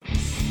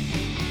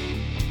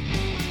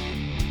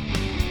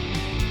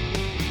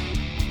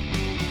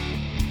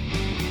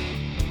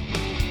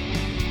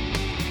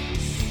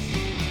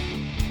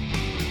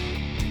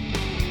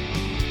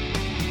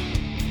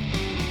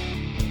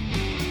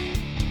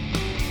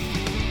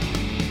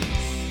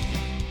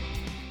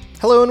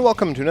Hello and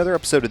welcome to another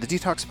episode of the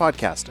Detox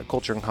Podcast, a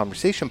culture and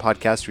conversation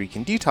podcast where you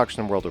can detox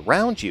from the world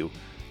around you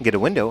and get a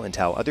window into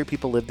how other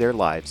people live their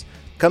lives.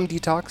 Come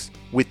detox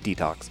with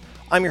Detox.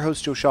 I'm your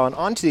host, Joe Shaw, and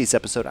on today's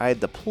episode, I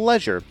had the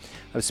pleasure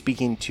of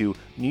speaking to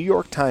New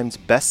York Times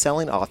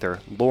best-selling author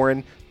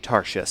Lauren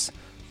Tarshis.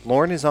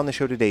 Lauren is on the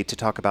show today to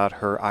talk about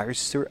her I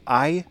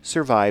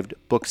Survived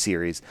book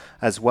series,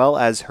 as well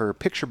as her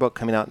picture book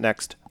coming out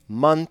next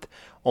month,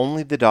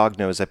 Only the Dog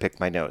Knows I Picked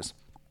My Nose.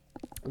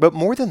 But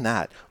more than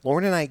that,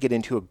 Lauren and I get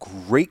into a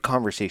great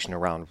conversation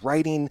around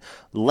writing,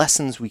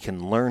 lessons we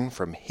can learn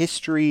from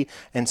history,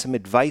 and some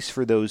advice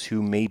for those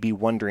who may be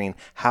wondering,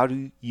 how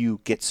do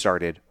you get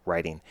started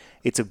writing?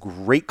 It's a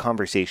great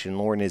conversation.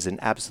 Lauren is an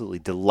absolutely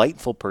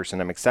delightful person.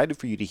 I'm excited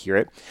for you to hear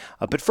it.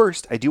 But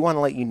first, I do want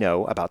to let you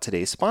know about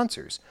today's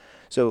sponsors.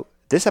 So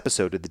this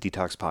episode of the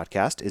Detox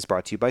Podcast is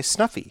brought to you by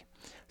Snuffy.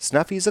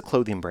 Snuffy is a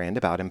clothing brand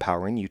about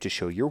empowering you to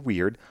show your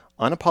weird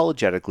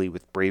unapologetically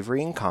with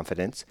bravery and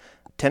confidence.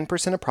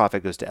 10% of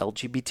profit goes to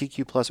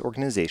LGBTQ plus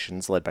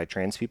organizations led by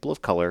trans people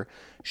of color.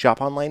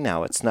 Shop online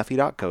now at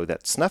snuffy.co.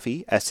 That's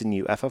Snuffy,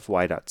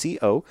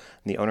 SNUFFY.co.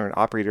 And the owner and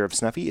operator of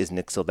Snuffy is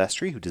Nick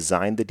Silvestri, who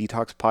designed the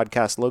Detox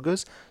Podcast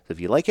logos. So if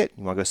you like it,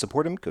 you want to go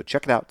support him, go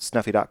check it out,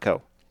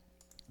 snuffy.co.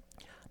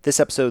 This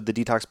episode of the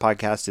Detox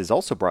Podcast is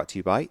also brought to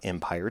you by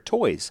Empire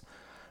Toys.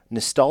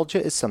 Nostalgia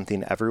is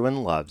something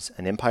everyone loves,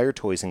 and Empire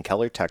Toys in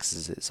Keller,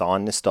 Texas is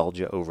on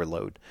nostalgia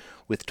overload.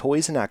 With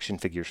toys and action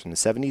figures from the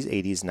 70s,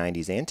 80s,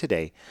 90s, and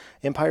today,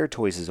 Empire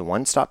Toys is a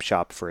one-stop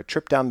shop for a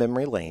trip down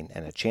memory lane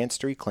and a chance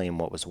to reclaim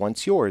what was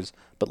once yours,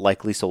 but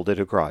likely sold at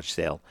a garage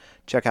sale.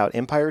 Check out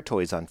Empire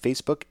Toys on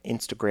Facebook,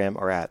 Instagram,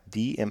 or at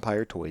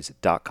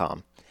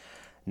theempiretoys.com.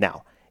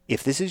 Now,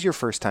 if this is your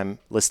first time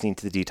listening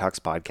to the Detox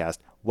Podcast,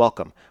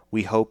 welcome.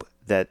 We hope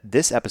that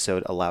this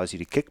episode allows you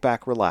to kick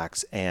back,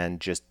 relax, and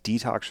just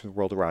detox from the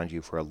world around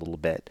you for a little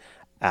bit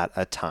at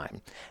a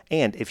time.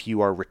 And if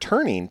you are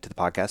returning to the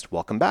podcast,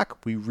 welcome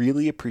back. We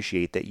really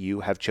appreciate that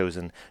you have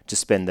chosen to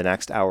spend the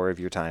next hour of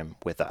your time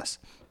with us.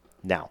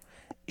 Now,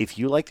 if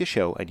you like the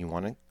show and you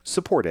want to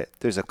support it,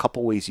 there's a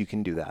couple ways you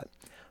can do that.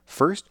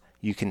 First,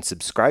 you can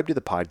subscribe to the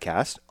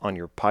podcast on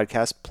your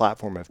podcast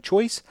platform of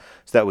choice,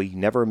 so that way you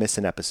never miss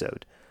an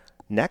episode.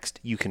 Next,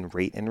 you can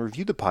rate and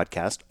review the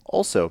podcast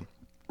also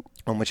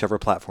on whichever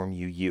platform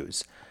you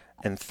use.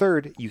 And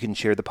third, you can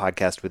share the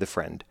podcast with a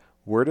friend.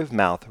 Word of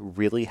mouth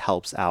really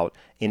helps out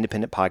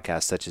independent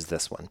podcasts such as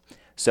this one.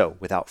 So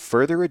without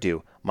further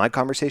ado, my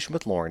conversation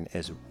with Lauren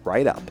is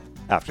right up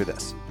after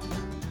this.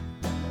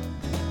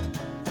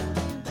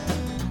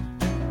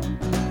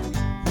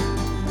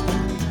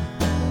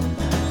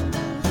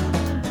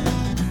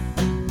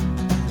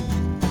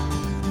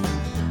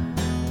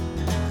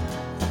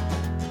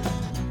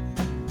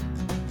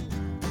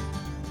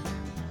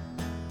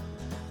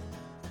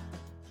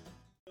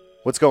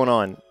 What's going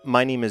on?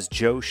 My name is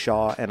Joe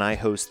Shaw, and I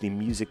host the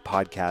music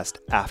podcast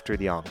After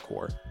the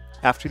Encore.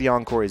 After the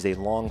Encore is a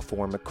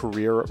long-form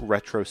career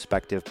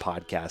retrospective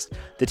podcast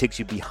that takes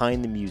you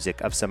behind the music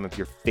of some of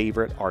your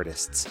favorite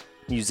artists.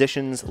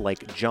 Musicians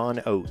like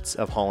John Oates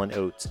of Hall &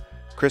 Oates,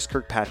 Chris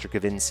Kirkpatrick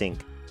of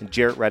NSYNC, and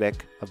Jarrett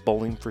Reddick of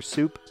Bowling for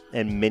Soup,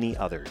 and many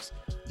others.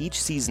 Each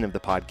season of the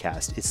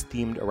podcast is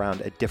themed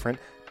around a different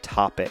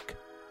topic,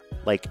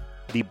 like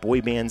the boy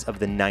bands of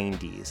the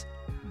 90s,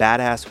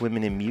 badass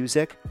women in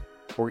music,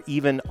 or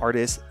even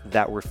artists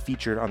that were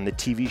featured on the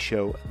TV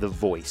show The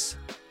Voice.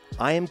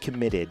 I am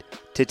committed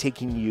to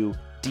taking you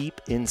deep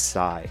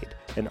inside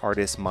an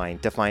artist's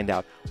mind to find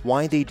out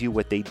why they do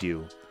what they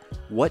do,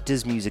 what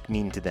does music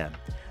mean to them,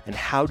 and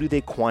how do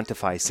they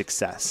quantify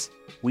success.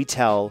 We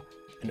tell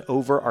an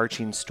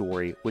overarching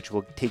story which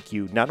will take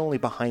you not only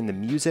behind the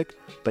music,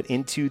 but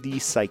into the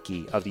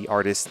psyche of the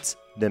artists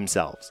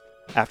themselves.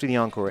 After the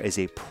Encore is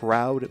a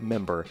proud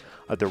member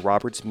of the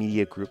Roberts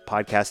Media Group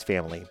podcast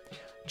family.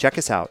 Check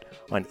us out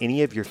on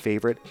any of your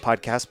favorite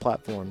podcast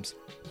platforms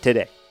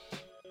today.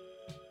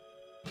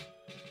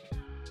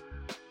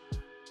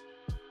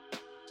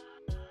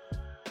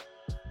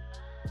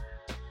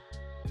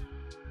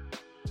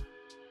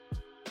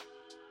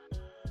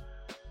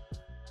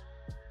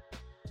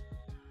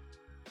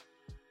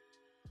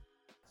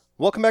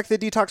 Welcome back to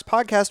the Detox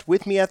Podcast.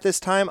 With me at this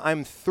time,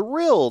 I'm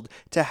thrilled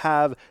to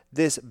have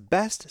this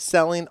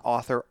best-selling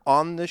author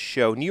on the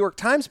show, New York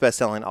Times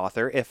best-selling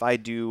author, if I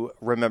do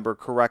remember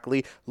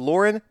correctly,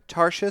 Lauren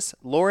Tarshis.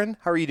 Lauren,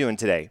 how are you doing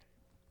today?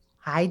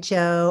 Hi,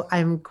 Joe.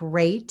 I'm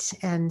great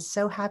and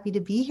so happy to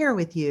be here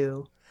with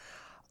you.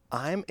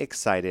 I'm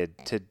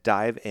excited to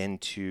dive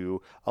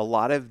into a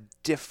lot of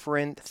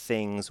different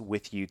things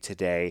with you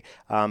today.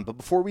 But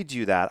before we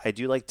do that, I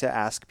do like to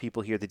ask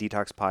people here at the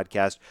Detox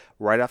Podcast,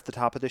 right off the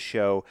top of the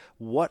show,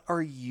 what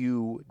are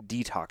you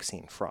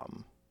detoxing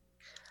from?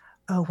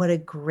 Oh, what a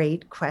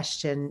great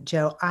question,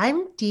 Joe.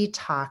 I'm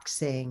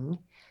detoxing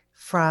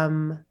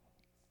from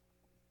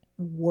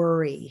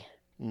worry.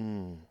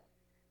 I'm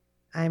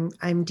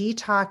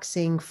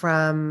detoxing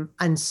from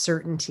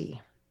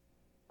uncertainty.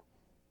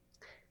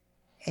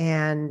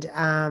 And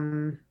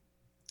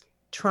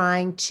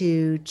trying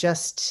to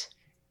just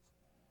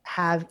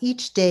have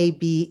each day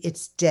be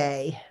its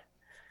day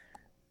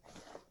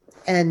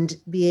and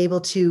be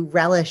able to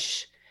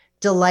relish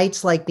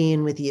delights like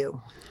being with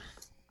you.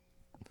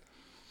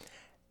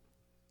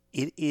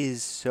 It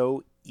is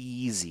so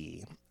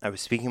easy. I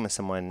was speaking with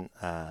someone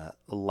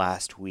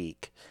last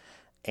week,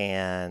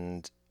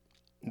 and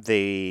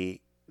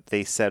they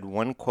they said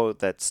one quote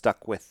that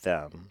stuck with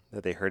them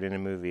that they heard in a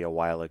movie a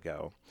while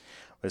ago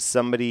was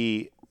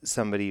somebody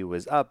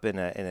was up in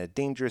a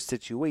dangerous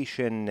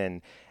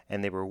situation,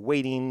 and they were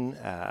waiting.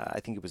 I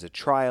think it was a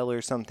trial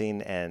or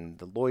something, and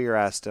the lawyer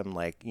asked him,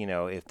 like,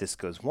 if this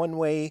goes one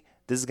way,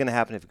 this is going to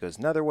happen. If it goes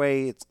another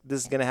way,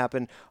 this is going to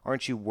happen.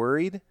 Aren't you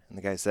worried? And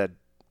the guy said,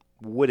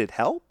 would it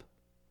help?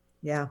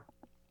 Yeah.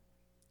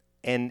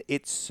 And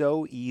it's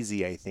so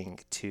easy, I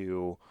think,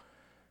 to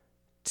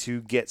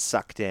get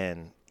sucked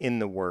in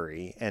the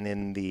worry and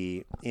in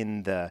the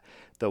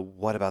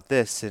what about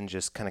this, and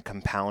just kind of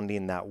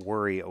compounding that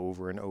worry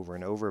over and over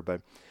and over.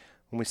 But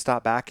when we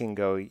step back and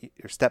go,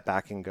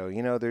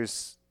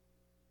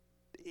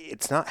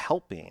 it's not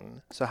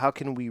helping. So how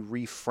can we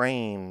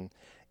reframe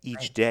each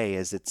Right. day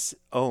as its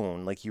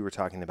own, like you were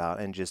talking about,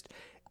 and just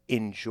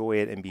enjoy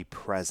it and be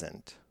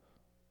present?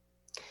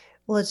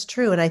 Well, it's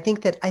true. And I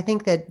think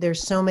that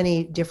there's so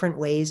many different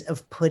ways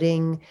of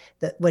putting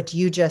what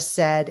you just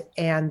said,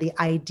 and the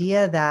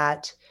idea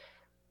that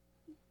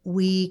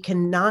we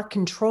cannot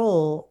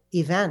control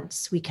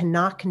events. We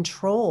cannot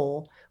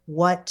control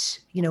what,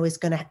 is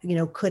going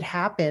to, could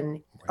happen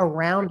Right.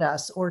 around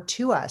us or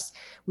to us.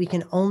 We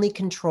can only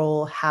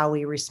control how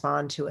we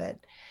respond to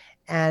it.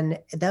 And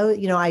though,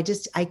 I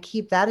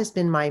keep that has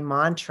been my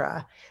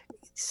mantra,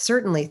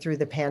 certainly through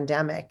the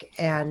pandemic.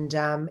 And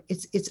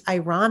it's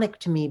ironic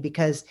to me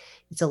because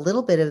it's a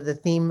little bit of the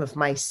theme of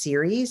my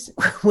series,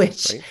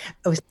 which Right.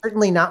 was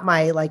certainly not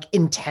my like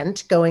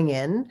intent going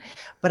in,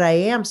 but I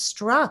am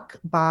struck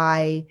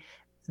by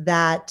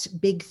that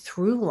big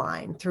through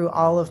line through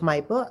all of Mm.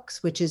 my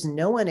books, which is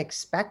no one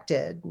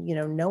expected,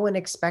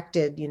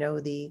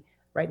 the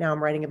right now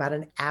I'm writing about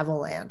an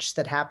avalanche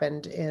that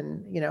happened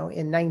in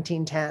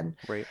 1910.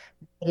 Right.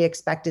 They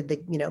expected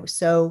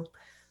so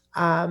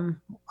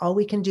all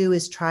we can do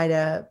is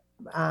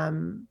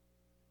um,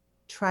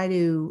 try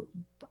to,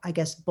 I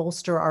guess,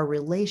 bolster our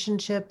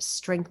relationships,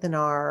 strengthen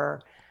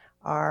our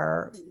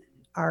our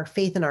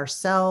faith in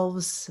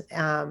ourselves,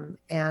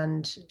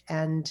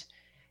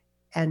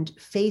 and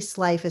face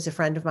life, as a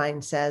friend of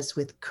mine says,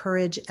 with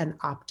courage and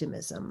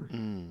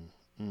optimism.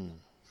 Mm. Mm.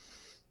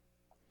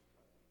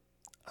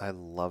 I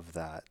love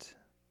that.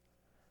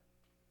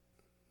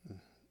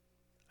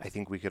 I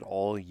think we could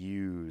all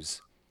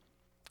use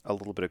a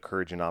little bit of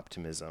courage and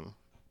optimism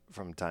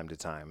from time to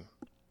time.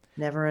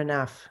 Never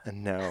enough.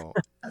 And no,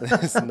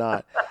 it's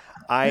not.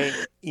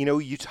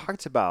 You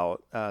talked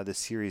about the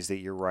series that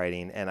you're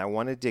writing, and I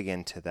want to dig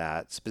into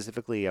that.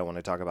 Specifically, I want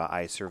to talk about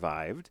I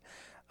Survived.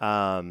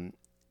 Um,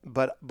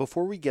 but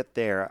before we get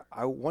there,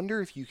 I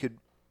wonder if you could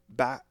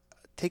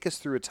take us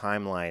through a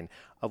timeline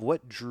of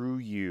what drew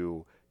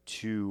you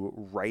to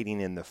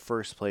writing in the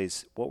first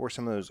place. What were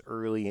some of those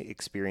early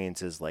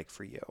experiences like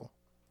for you?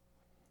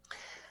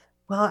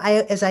 Well,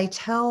 as I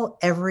tell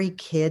every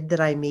kid that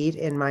I meet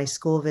in my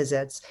school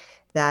visits,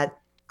 that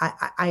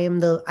I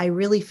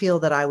really feel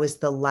that I was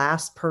the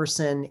last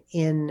person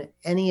in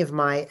any of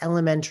my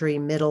elementary,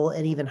 middle,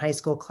 and even high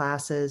school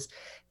classes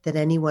that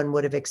anyone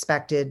would have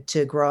expected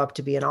to grow up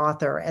to be an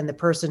author. And the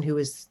person who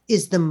is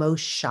the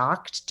most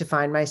shocked to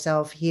find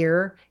myself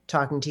here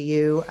talking to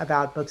you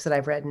about books that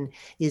I've written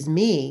is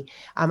me.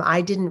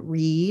 I didn't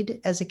read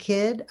as a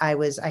kid. I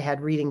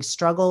had reading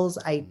struggles.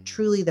 I Mm.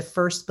 truly, the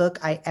first book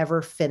I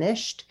ever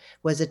finished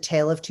was A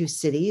Tale of Two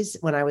Cities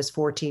when I was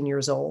 14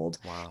 years old.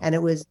 Wow. And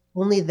it was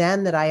only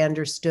then that I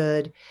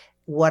understood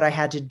what I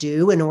had to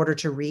do in order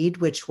to read,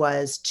 which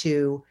was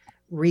to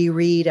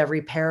reread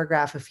every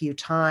paragraph a few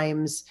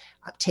times,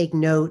 take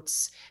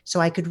notes. So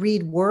I could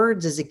read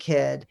words as a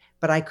kid,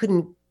 but I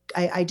couldn't.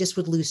 I just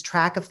would lose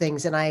track of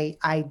things, and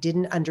I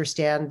didn't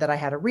understand that I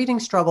had a reading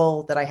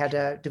struggle, that I had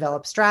Sure. to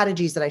develop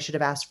strategies, that I should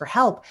have asked for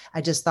help.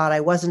 I just thought I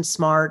wasn't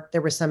smart.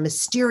 There was some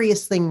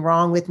mysterious thing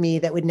wrong with me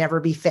that would never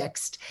be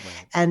fixed.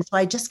 Right. And so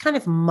I just kind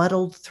of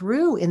muddled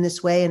through in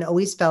this way and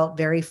always felt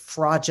very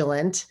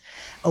fraudulent,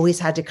 always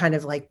had to kind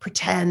of like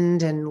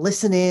pretend and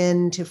listen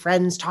in to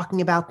friends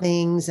talking about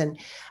things. And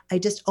I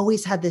just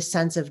always had this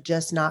sense of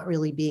just not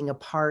really being a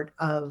part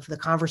of the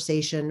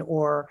conversation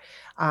or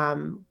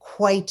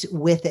quite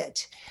with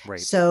it. Right.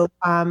 So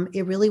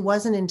it really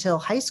wasn't until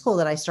high school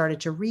that I started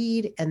to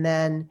read, and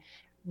then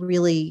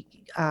really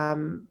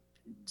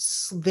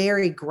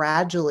very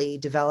gradually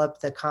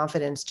developed the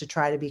confidence to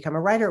try to become a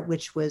writer,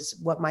 which was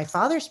what my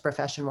father's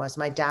profession was.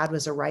 My dad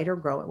was a writer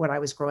when I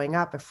was growing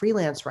up, a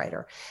freelance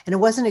writer. And it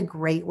wasn't a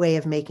great way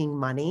of making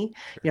money.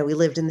 Sure. We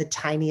lived in the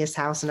tiniest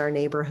house in our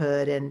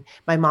neighborhood, and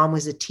my mom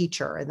was a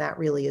teacher, and that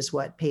really is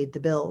what paid the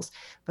bills.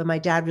 But my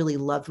dad really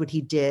loved what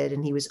he did,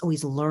 and he was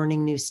always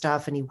learning new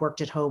stuff, and he worked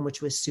at home,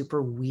 which was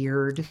super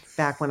weird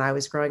back when I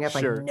was growing up.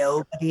 Like Sure.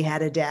 nobody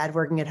had a dad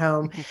working at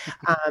home.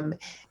 Um,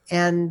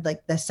 and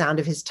like the sound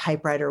of his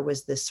typewriter Rider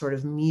was this sort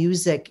of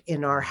music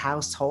in our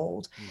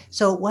household. Mm-hmm.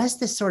 So it was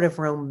this sort of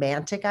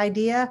romantic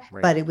idea,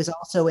 Right. but it was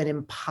also an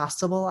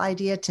impossible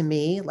idea to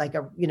me, like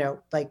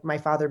like my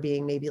father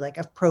being maybe like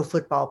a pro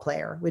football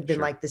player would have been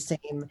Sure. like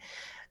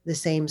the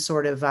same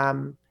sort of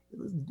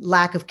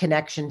lack of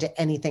connection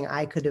to anything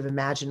I could have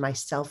imagined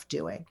myself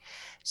doing.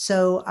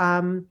 So,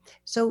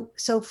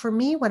 so for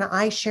me, when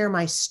I share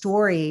my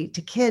story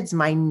to kids,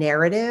 my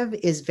narrative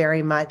is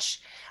very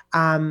much,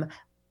 um,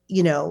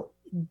 you know,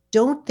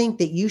 don't think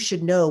that you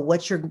should know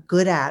what you're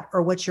good at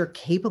or what you're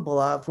capable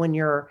of when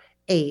you're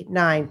 8,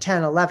 9,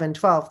 10, 11,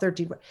 12,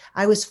 13.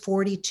 I was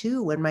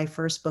 42 when my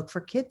first book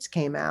for kids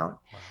came out.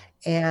 Wow.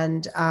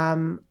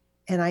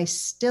 And I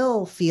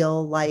still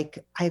feel like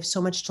I have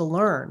so much to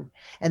learn.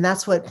 And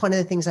that's what one of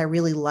the things I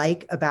really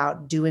like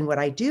about doing what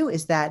I do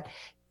is that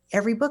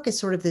every book is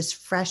sort of this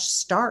fresh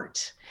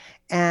start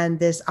and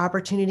this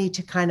opportunity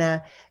to kind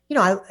of,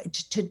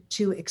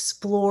 to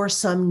explore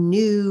some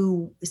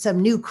new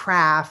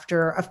craft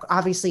or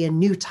obviously a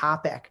new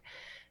topic.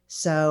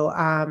 So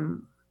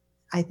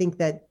I think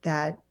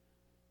that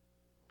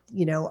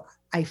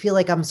I feel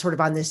like I'm sort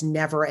of on this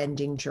never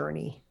ending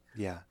journey.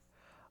 Yeah.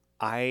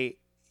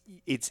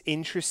 It's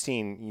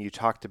interesting you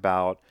talked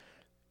about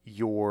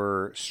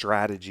your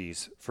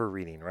strategies for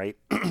reading, right?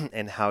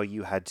 And how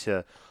you had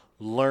to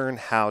learn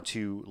how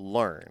to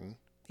learn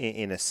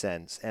in a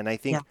sense. And I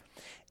think Yeah.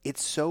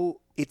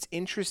 it's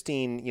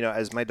interesting,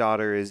 as my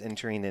daughter is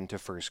entering into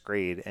first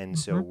grade, and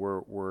so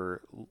Mhm. we're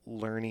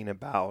learning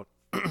about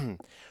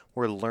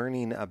we're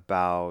learning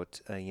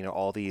about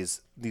all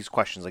these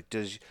questions like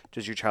does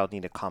your child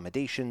need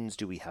accommodations?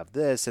 Do we have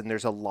this? And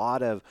there's a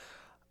lot of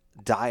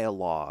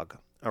dialogue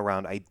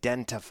around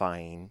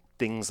identifying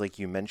things like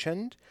you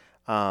mentioned,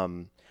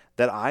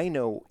 that I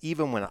know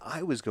even when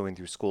I was going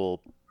through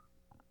school,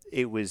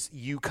 it was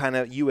you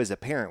as a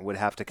parent would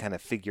have to kind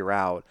of figure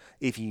out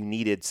if you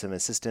needed some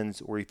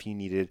assistance or if you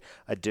needed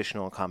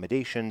additional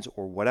accommodations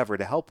or whatever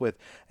to help with.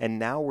 And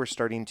now we're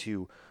starting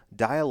to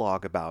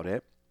dialogue about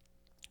it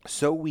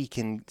so we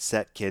can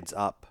set kids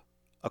up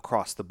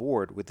across the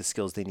board with the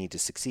skills they need to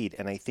succeed.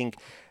 And I think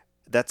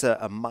that's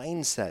a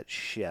mindset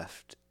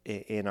shift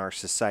in our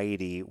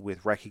society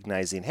with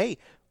recognizing, hey,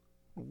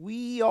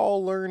 we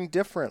all learn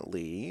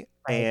differently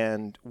Right.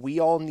 and we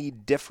all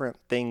need different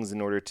things in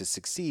order to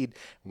succeed.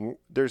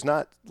 There's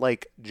not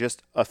like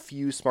just a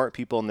few smart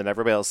people and then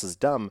everybody else is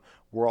dumb.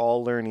 We're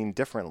all learning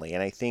differently.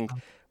 And I think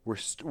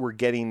we're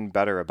getting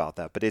better about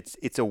that, but it's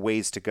a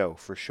ways to go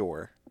for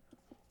sure.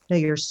 No,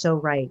 you're so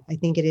right. I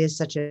think it is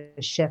such a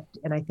shift.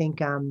 And I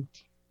think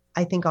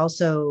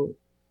also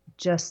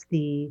just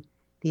the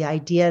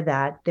idea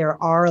that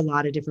there are a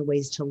lot of different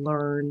ways to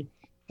learn,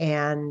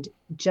 and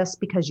just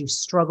because you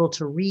struggle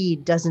to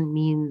read doesn't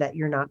mean that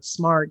you're not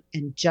smart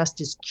and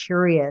just as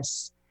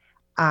curious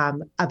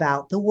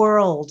about the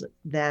world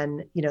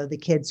than the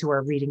kids who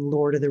are reading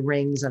Lord of the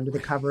Rings under the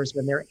covers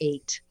when they're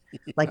 8,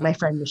 like my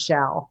friend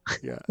Michelle.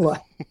 Yeah.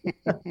 What?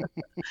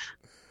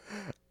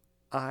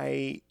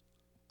 I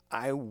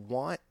I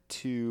want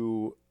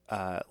to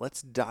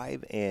let's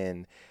dive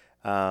in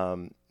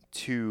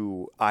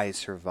to I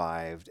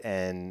Survived,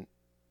 and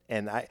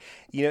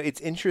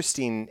it's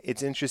interesting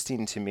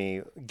to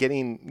me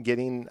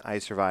getting I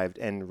Survived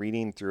and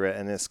reading through it.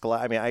 And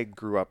I mean, I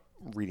grew up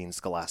reading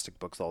scholastic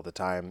books all the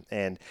time,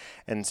 and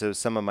so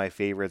some of my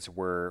favorites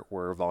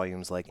were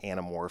volumes like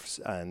Animorphs,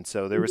 and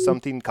so there was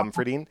something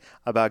comforting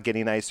about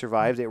getting I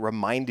Survived. It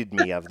reminded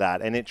me of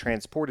that, and it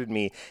transported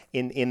me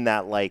in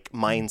that like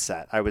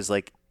mindset. I was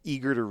like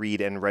eager to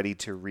read and ready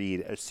to read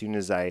as soon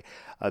as I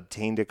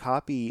obtained a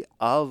copy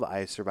of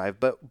I Survived.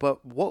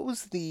 But what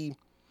was the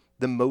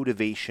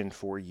motivation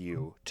for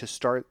you to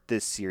start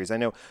this series? I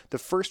know the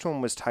first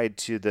one was tied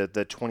to the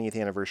 20th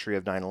anniversary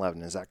of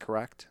 9/11. Is that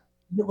correct?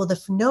 Well,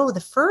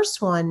 the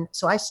first one.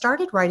 So I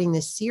started writing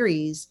this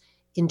series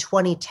in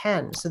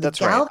 2010. So the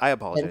That's right. I Galveston.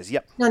 apologize.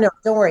 Yep. No,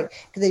 don't worry,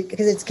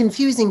 because it's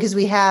confusing. Because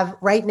we have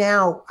right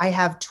now, I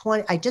have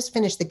 20. I just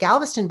finished the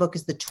Galveston book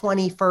is the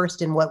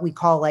 21st in what we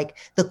call like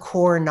the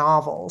core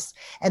novels,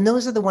 and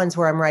those are the ones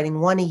where I'm writing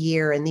one a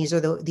year. And these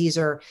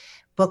are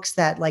books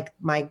that, like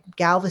my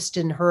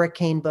Galveston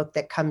hurricane book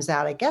that comes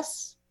out, I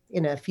guess,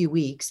 in a few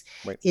weeks,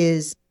 Right.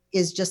 is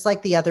just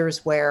like the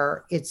others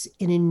where it's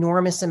an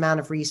enormous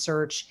amount of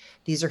research.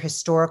 These are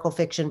historical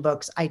fiction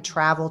books. I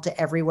travel to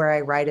everywhere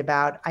I write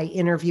about. I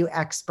interview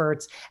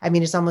experts. I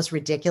mean, it's almost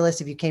ridiculous.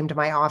 If you came to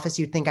my office,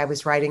 you'd think I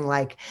was writing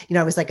like,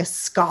 I was like a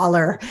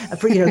scholar,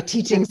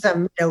 teaching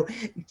some,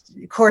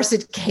 course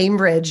at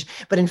Cambridge.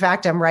 But in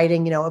fact, I'm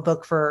writing, a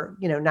book for,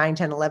 9,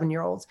 10,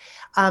 11-year-olds.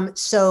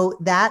 So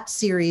that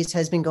series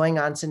has been going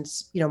on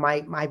since,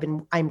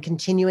 I'm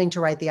continuing to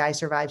write the I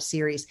Survived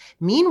series.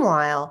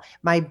 Meanwhile,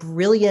 my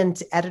brilliant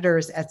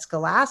editors at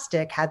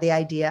Scholastic had the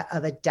idea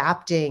of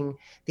adapting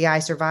the I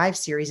Survived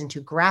series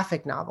into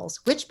graphic novels,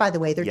 which, by the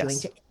way, they're doing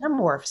Yes. to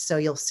Animorphs. So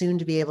you'll soon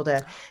to be able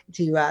to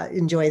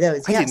enjoy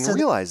those. I didn't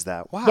realize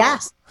that. Wow.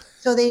 Yes.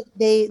 So they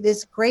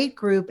this great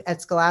group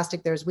at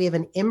Scholastic. We have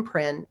an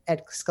imprint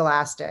at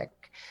Scholastic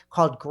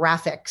called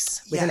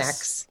Graphics with an Yes,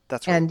 X.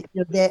 that's right. And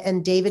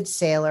and David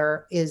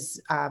Saylor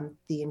is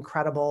the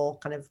incredible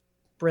kind of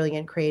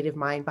brilliant creative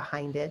mind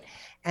behind it.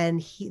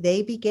 And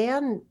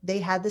they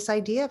had this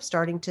idea of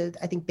starting to,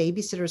 I think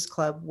Babysitters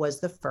Club was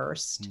the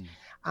first.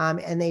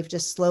 Mm. And they've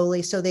just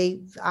slowly,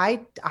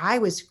 I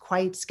was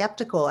quite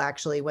skeptical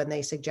actually when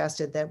they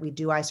suggested that we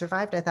do I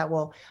Survived. I thought,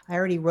 well, I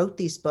already wrote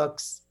these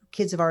books.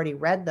 Kids have already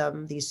read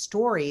them, these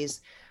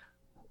stories.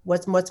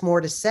 What's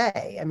more to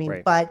say? I mean,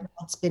 Right. but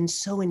what's been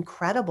so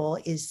incredible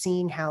is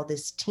seeing how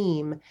this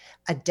team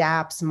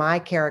adapts my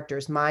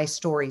characters, my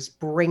stories,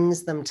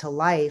 brings them to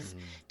life, Mm.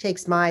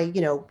 takes my,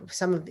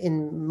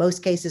 in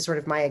most cases, sort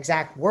of my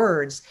exact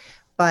words,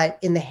 but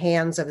in the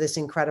hands of this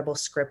incredible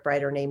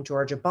scriptwriter named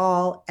Georgia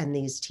Ball and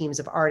these teams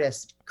of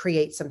artists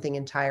create something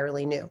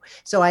entirely new.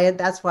 So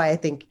that's why I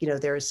think,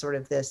 there's sort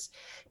of this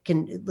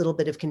little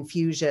bit of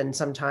confusion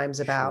sometimes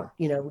about,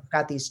 Sure. we've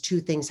got these two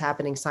things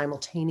happening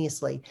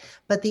simultaneously.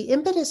 But the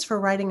impetus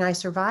for writing I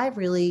Survive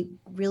really,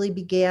 really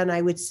began,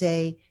 I would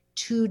say,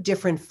 two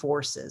different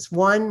forces.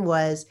 One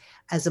was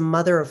as a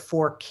mother of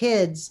four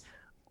kids,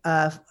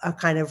 a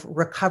kind of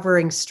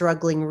recovering,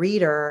 struggling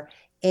reader,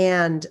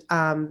 and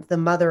the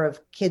mother of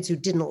kids who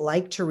didn't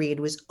like to read,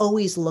 was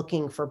always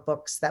looking for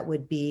books that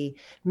would be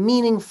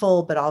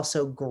meaningful but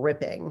also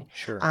gripping.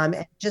 Sure.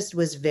 It just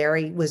was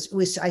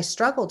I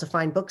struggled to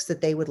find books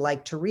that they would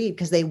like to read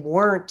because they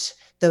weren't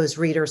those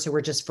readers who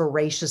were just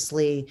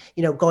voraciously,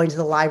 going to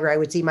the library. I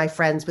would see my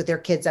friends with their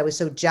kids. I was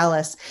so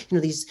jealous,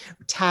 these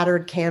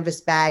tattered canvas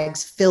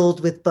bags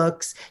filled with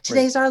books.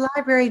 Today's our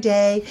library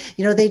day.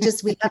 We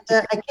have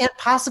to, I can't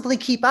possibly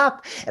keep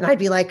up. And I'd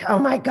be like, oh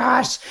my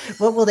gosh,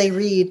 what will they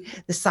read?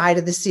 The side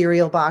of the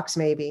cereal box,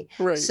 maybe.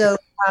 Right. So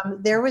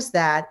there was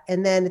that.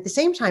 And then at the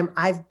same time,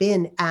 I've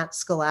been at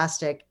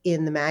Scholastic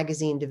in the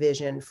magazine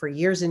division for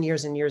years and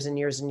years and years and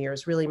years and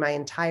years, really my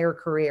entire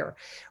career,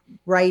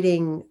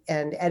 writing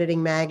and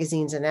editing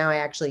magazines. And now I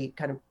actually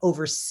kind of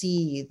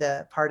oversee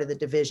the part of the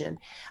division.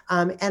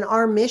 And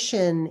our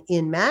mission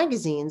in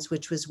magazines,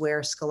 which was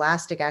where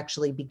Scholastic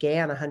actually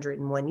began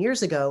 101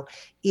 years ago,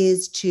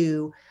 is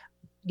to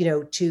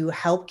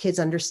help kids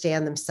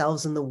understand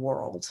themselves in the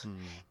world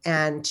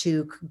and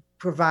to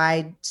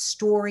provide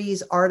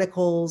stories,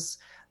 articles,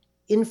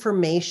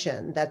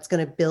 information that's going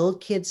to build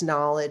kids'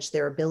 knowledge,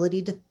 their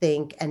ability to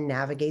think and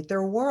navigate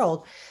their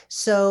world.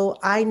 So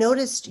I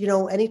noticed,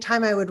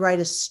 anytime I would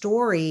write a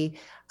story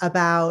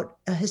about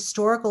a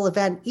historical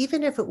event,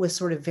 even if it was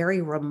sort of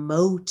very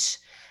remote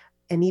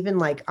and even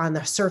like on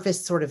the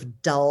surface sort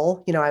of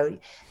dull,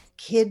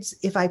 kids,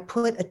 if I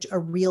put a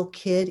real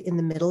kid in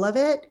the middle of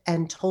it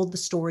and told the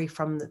story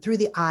through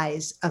the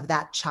eyes of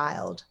that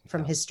child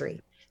from history,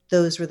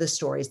 those were the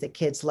stories that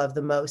kids love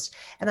the most.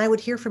 And I would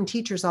hear from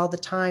teachers all the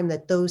time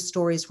that those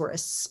stories were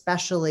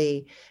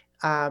especially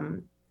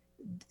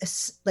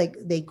like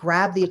they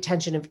grab the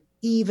attention of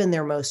even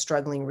their most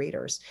struggling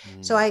readers.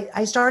 So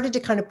I started to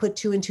kind of put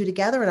two and two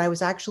together. And I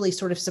was actually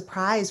sort of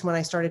surprised when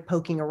I started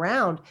poking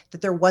around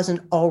that there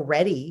wasn't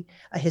already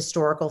a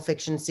historical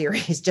fiction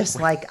series, just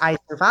like I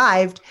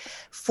Survived,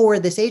 for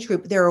this age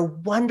group. There are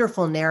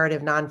wonderful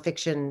narrative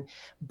nonfiction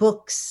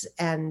books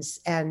and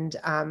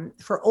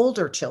for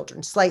older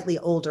children, slightly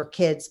older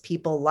kids,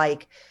 people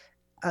like,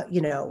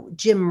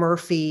 Jim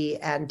Murphy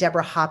and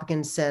Deborah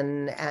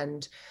Hopkinson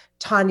and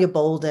Tanya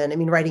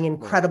Bolden, writing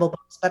incredible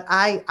books. But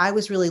I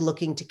was really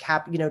looking to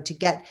to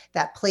get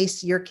that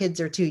place. Your kids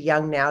are too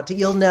young now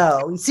you'll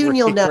know. Soon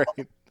you'll know.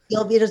 Right.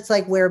 It's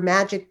like where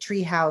Magic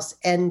Tree House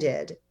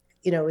ended.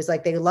 It was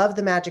like they loved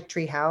the Magic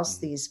Tree House,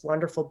 these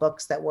wonderful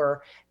books that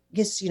were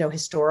just,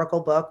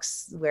 historical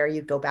books where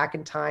you'd go back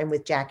in time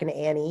with Jack and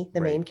Annie,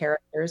 the main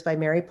characters, by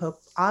Mary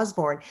Pope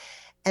Osborne.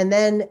 And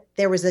then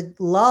there was a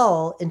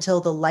lull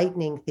until The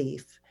Lightning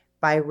Thief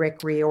by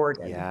Rick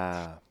Riordan.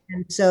 Yeah.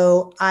 And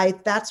so so I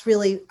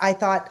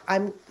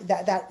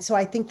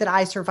think that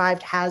I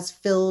Survived has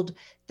filled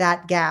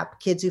that gap.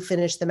 Kids who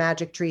finish the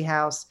Magic Tree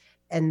House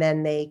and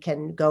then they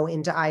can go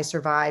into I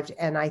Survived.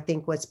 And I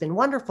think what's been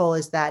wonderful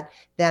is that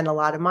then a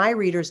lot of my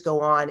readers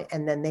go on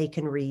and then they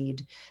can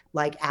read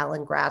like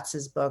Alan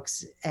Gratz's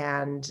books,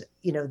 and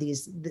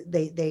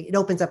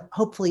it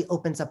hopefully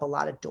opens up a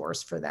lot of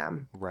doors for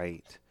them.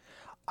 Right.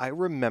 I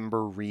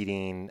remember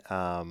reading.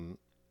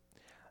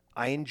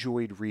 I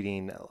enjoyed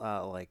reading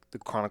like the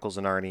Chronicles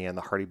of Narnia and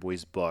the Hardy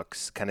Boys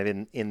books, kind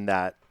of in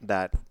that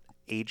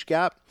age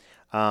gap,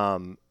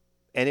 and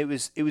it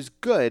was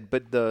good,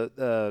 but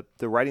the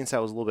writing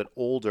style was a little bit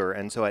older,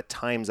 and so at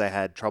times I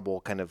had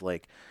trouble kind of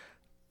like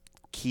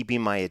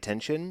keeping my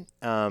attention.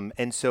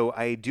 And so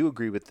I do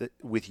agree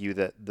with you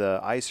that the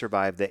I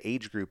Survived, the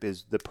age group,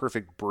 is the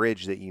perfect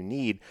bridge that you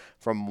need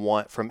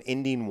from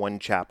ending one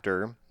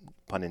chapter,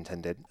 pun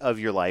intended, of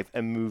your life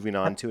and moving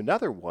on to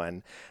another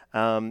one,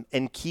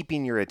 and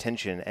keeping your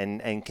attention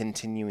and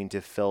continuing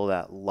to fill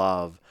that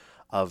love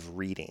of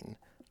reading.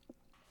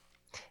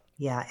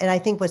 Yeah. And I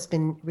think what's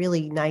been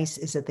really nice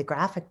is that the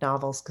graphic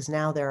novels, because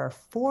now there are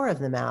four of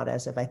them out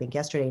as of, I think,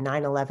 yesterday.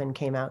 9/11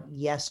 came out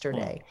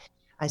yesterday.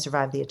 I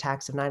Survived the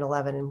Attacks of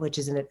 9/11, and which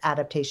is an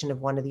adaptation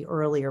of one of the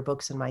earlier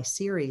books in my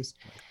series,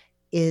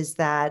 is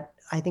that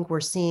I think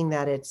we're seeing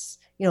that it's,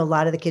 a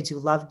lot of the kids who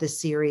loved the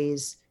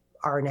series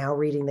are now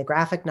reading the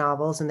graphic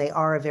novels, and they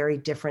are a very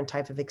different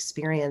type of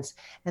experience.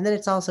 And then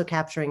it's also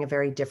capturing a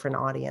very different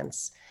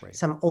audience. Right.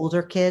 Some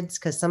older kids,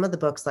 because some of the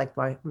books like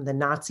the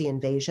Nazi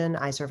Invasion,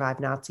 I Survived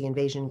Nazi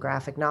Invasion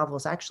graphic novel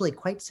is actually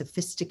quite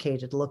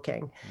sophisticated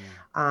looking.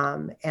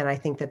 And I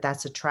think that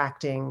that's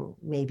attracting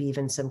maybe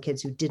even some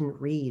kids who didn't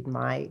read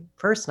my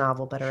first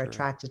novel, but are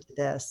attracted to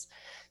this.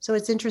 So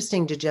it's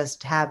interesting to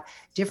just have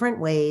different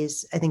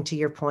ways, I think, to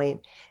your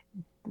point,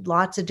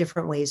 lots of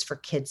different ways for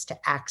kids to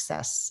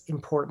access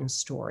important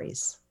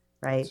stories,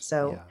 right?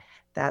 So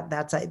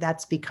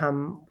that's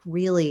become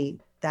really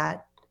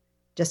that,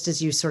 just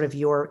as you sort of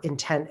your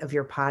intent of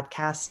your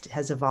podcast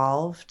has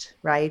evolved,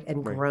 right,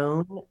 and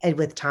grown, and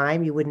with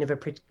time you wouldn't have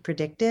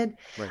predicted.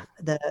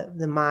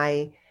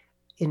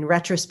 In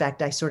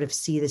retrospect, I sort of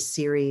see the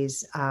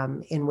series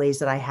in ways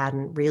that I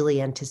hadn't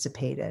really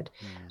anticipated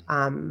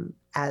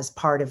as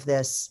part of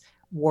this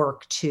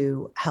work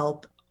to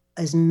help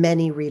as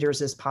many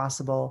readers as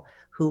possible,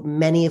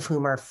 many of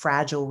whom are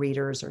fragile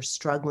readers or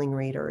struggling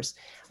readers,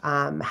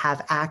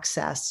 have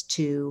access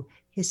to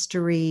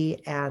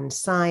history and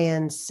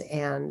science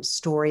and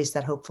stories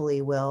that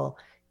hopefully will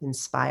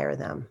inspire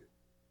them.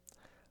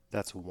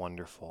 That's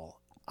wonderful.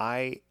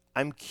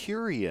 I'm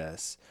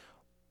curious,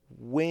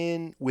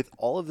 with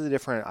all of the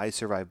different I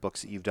Survive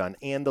books that you've done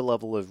and the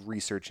level of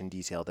research and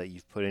detail that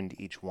you've put into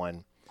each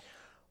one,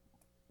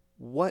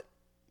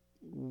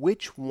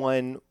 which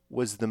one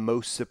was the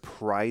most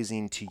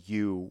surprising to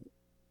you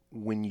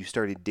when you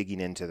started digging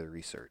into the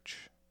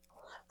research?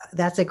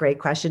 That's a great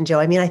question, Joe.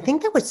 I mean, I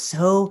think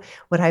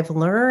what I've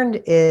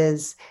learned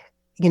is,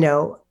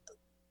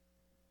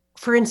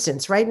 for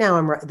instance, right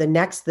now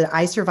the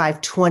I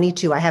Survived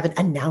 22, I haven't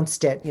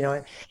announced it,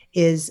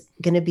 is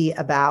going to be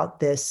about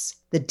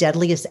the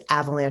deadliest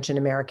avalanche in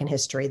American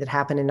history that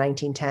happened in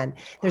 1910.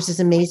 There's this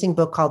amazing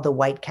book called The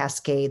White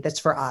Cascade that's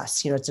for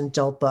us, it's an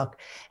adult book.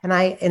 And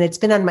it's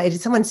been on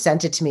someone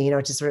sent it to me,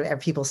 just sort of,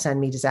 people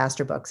send me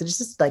disaster books. It's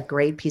just like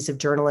great piece of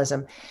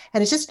journalism.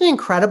 And it's just an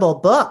incredible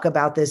book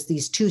about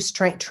these two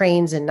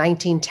trains in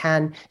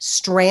 1910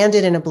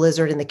 stranded in a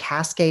blizzard in the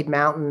Cascade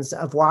Mountains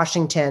of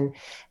Washington.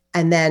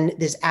 And then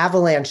this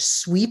avalanche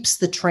sweeps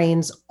the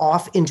trains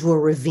off into a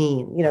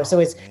ravine, so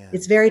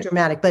it's very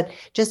dramatic, but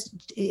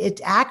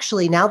it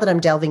actually, now that I'm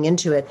delving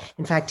into it,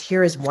 in fact,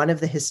 here is one of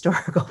the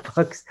historical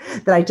books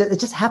that it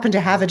just happened to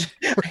have it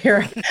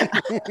here.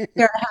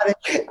 Here I have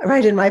it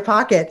right in my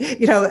pocket,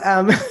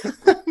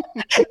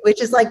 which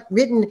is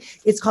written,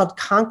 it's called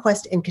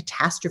Conquest and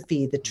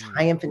Catastrophe, the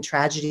Triumph and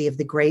Tragedy of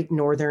the Great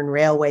Northern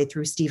Railway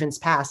Through Stevens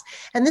Pass.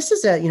 And this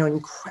is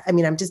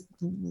I'm just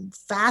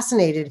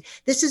fascinated.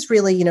 This is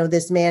really,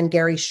 this man,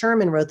 Gary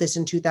Sherman, wrote this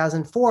in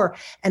 2004.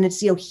 And it's,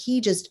 he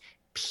just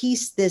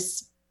pieced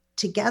this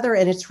together.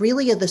 And it's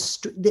really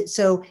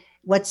so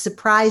what's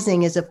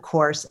surprising is, of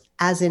course,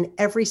 as in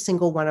every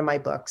single one of my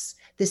books,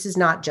 this is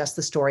not just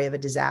the story of a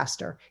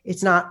disaster.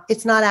 It's not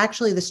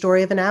actually the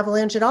story of an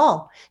avalanche at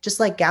all. Just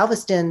like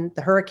Galveston,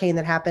 the hurricane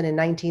that happened in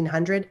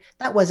 1900,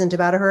 that wasn't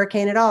about a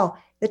hurricane at all.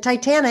 The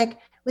Titanic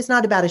was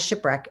not about a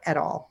shipwreck at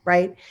all,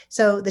 right?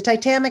 So the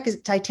Titanic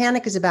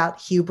is about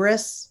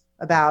hubris,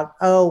 about,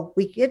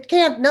 we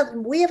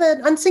have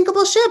an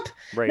unsinkable ship,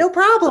 no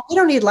problem. We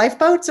don't need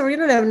lifeboats, or we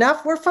don't have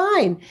enough. We're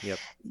fine.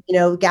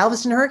 Yep.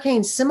 Galveston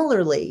hurricane,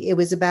 similarly, it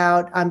was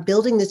about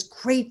building this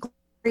great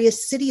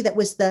glorious city that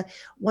was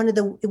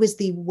it was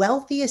the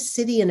wealthiest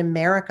city in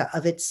America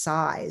of its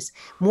size.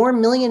 More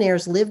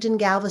millionaires lived in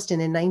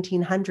Galveston in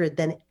 1900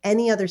 than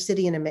any other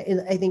city in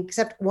America, I think,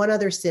 except one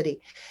other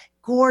city.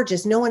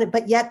 Gorgeous,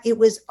 but yet it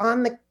was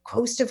on the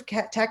coast of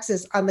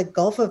Texas, on the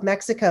Gulf of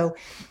Mexico,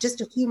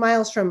 just a few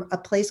miles from a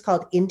place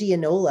called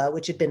Indianola,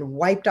 which had been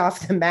wiped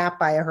off the map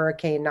by a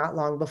hurricane not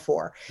long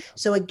before.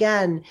 So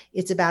again,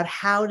 it's about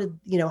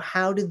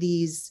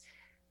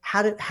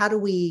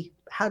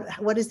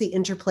what is the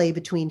interplay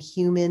between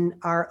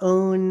our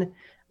own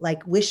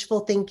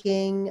wishful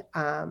thinking,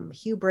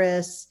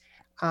 hubris,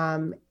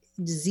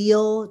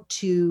 zeal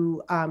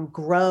to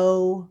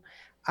grow,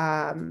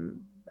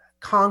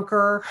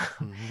 conquer,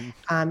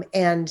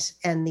 and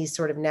these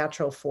sort of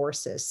natural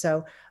forces.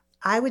 So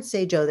I would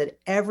say, Joe, that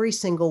every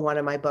single one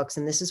of my books,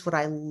 and this is what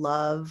I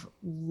love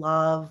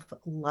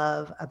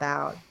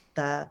about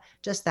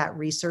just that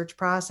research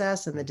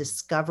process and the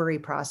discovery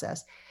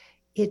process,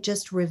 it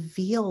just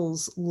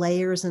reveals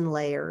layers and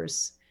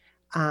layers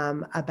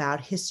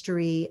about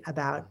history,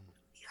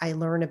 I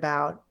learn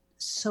about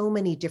so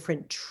many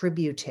different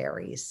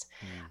tributaries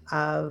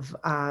of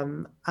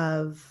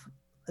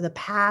the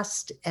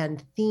past,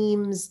 and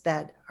themes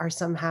that are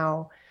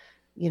somehow,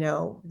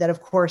 that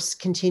of course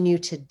continue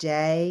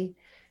today.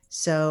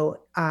 So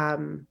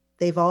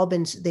they've all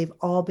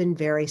been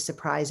very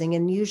surprising.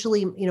 And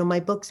usually, my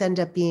books end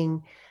up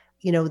being,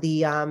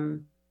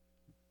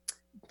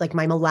 like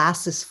my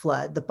molasses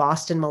flood, the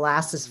Boston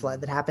molasses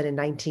flood that happened in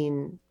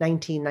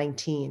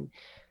 1919.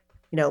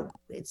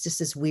 it's just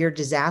this weird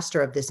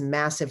disaster of this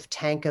massive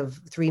tank of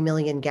 3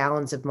 million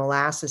gallons of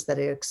molasses that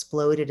had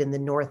exploded in the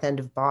north end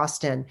of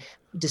Boston,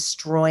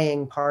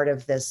 destroying part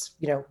of this,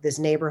 this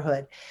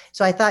neighborhood.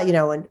 So I thought,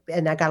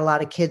 and I got a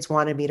lot of kids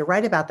wanted me to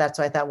write about that.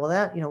 So I thought, well,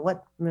 that,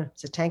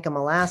 it's a tank of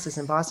molasses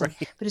in Boston,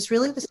 Right. but it's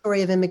really the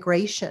story of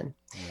immigration.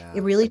 It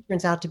Yeah. really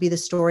turns out to be the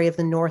story of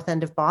the north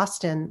end of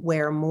Boston,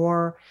 where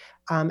more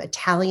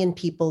Italian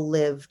people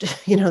lived,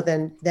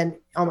 than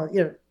almost,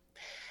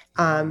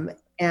 Yeah.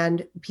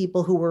 and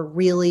people who were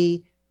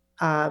really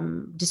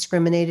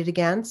discriminated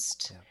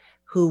against, Yeah.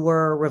 who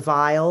were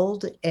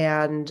reviled,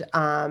 and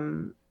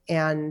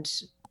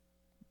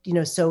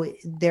so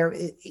there,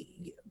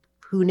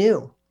 who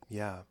knew?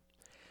 Yeah.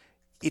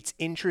 It's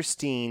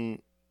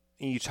interesting.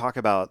 You talk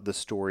about the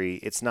story.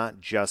 It's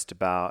not just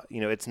about,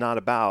 it's not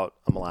about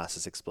a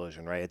molasses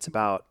explosion, right? It's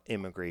about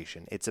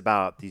immigration. It's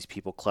about these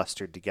people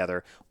clustered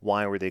together.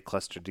 Why were they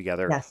clustered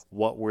together? Yes.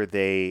 What were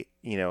they,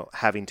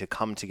 having to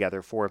come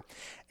together for?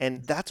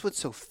 And that's what's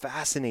so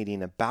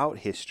fascinating about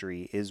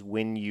history is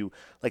when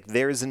like,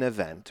 there's an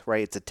event,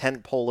 right? It's a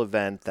tentpole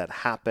event that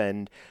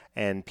happened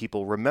and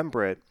people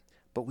remember it,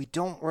 but we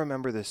don't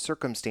remember the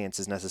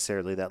circumstances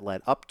necessarily that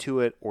led up to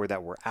it or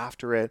that were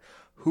after it.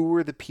 Who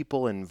were the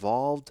people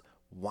involved?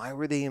 Why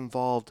were they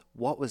involved?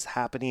 What was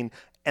happening?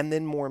 And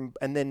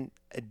then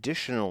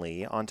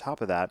additionally, on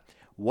top of that,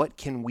 what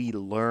can we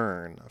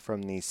learn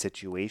from these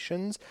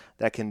situations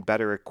that can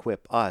better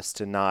equip us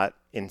to not,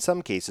 in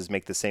some cases,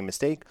 make the same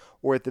mistake,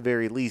 or at the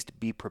very least,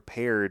 be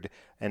prepared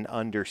and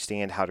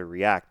understand how to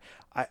react?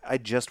 I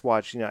just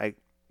watched, I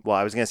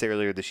was going to say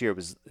earlier this year,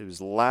 it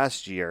was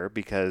last year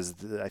because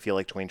I feel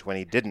like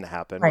 2020 didn't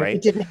happen, Right. right?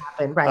 It didn't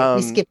happen. Right. We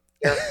Um, skipped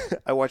here.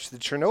 I watched the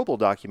Chernobyl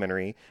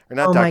documentary, or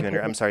not Oh my documentary,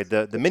 I'm goodness. sorry,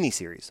 the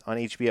miniseries on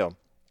HBO.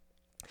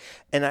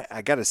 And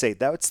I gotta say,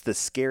 that's the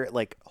scary,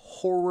 like,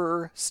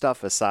 horror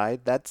stuff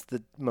aside, that's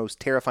the most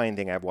terrifying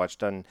thing I've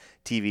watched on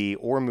TV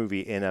or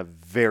movie in a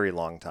very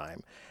long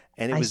time.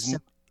 And it I was so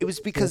it was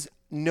because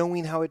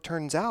knowing how it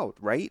turns out,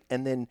 right?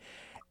 And then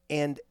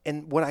and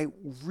what I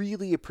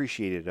really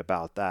appreciated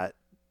about that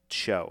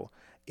show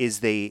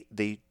is they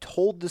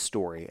told the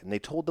story and they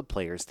told the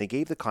players, they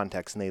gave the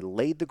context and they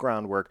laid the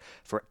groundwork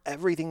for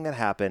everything that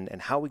happened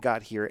and how we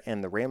got here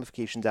and the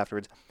ramifications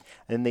afterwards.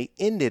 And they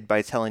ended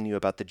by telling you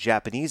about the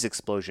Japanese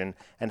explosion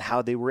and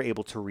how they were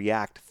able to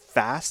react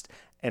fast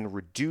and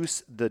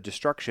reduce the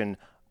destruction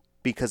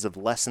because of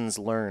lessons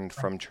learned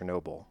from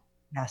Chernobyl.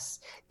 Yes.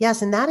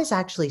 Yes. And that is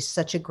actually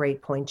such a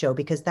great point, Joe,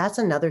 because that's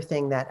another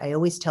thing that I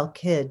always tell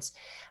kids.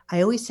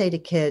 I always say to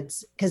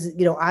kids, because,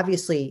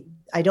 obviously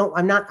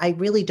I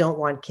really don't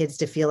want kids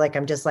to feel like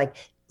I'm just like,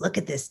 look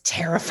at this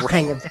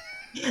terrifying Right.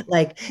 event.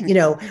 Like,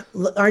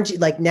 aren't you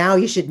like now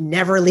you should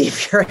never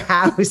leave your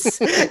house,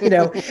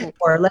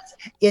 or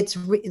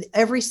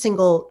every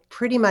single,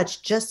 pretty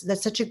much just,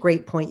 that's such a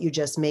great point you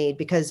just made,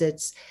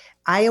 because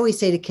I always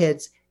say to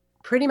kids,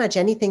 pretty much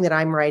anything that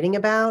I'm writing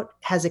about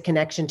has a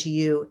connection to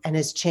you and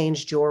has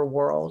changed your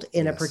world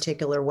in a Yes.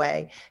 particular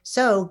way.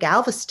 So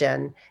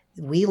Galveston,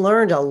 we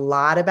learned a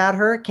lot about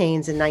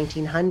hurricanes in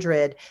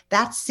 1900.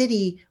 That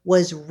city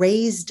was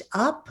raised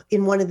up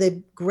in one of the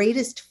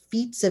greatest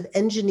feats of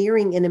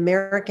engineering in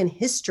American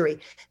history.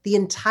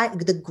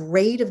 The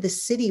grade of the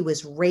city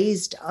was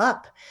raised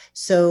up.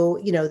 So,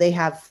 they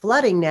have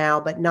flooding now,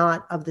 but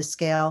not of the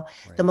scale.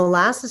 The Right.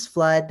 molasses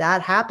flood,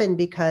 that happened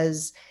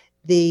because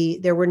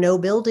there were no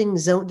building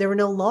zone, there were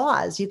no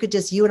laws.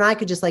 You and I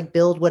could just like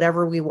build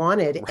whatever we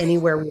wanted Right.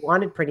 anywhere we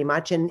wanted, pretty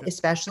much. And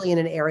especially in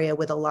an area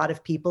with a lot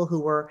of people who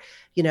were,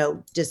 who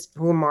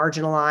were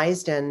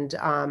marginalized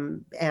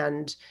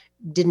and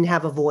didn't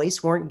have a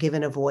voice, weren't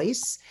given a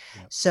voice.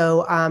 Yep.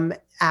 So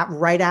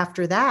right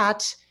after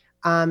that,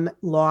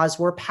 laws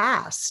were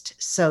passed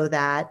so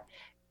that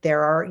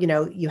there are,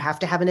 you have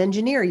to have an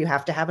engineer, you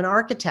have to have an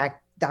architect.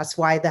 That's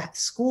why the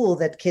school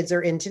that kids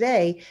are in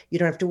today, you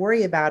don't have to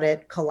worry about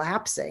it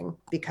collapsing,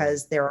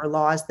 because there are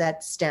laws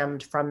that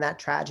stemmed from that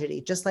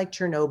tragedy, just like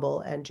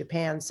Chernobyl and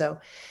Japan. So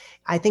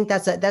I think I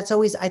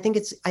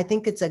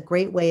think it's a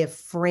great way of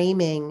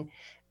framing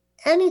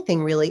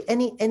anything, really,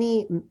 any,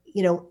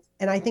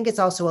 and I think it's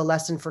also a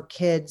lesson for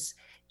kids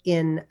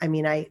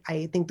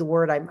I think the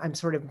word, I'm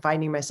sort of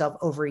finding myself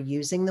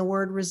overusing the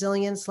word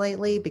resilience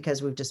lately,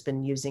 because we've just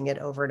been using it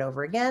over and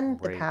over again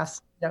the Right.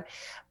 past,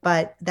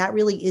 but that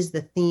really is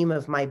the theme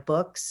of my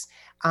books.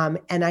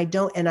 And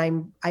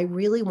I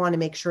really want to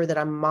make sure that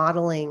I'm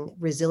modeling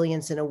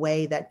resilience in a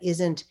way that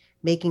isn't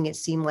making it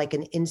seem like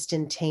an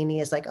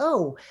instantaneous, like,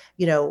 oh,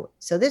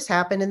 so this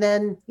happened and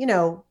then,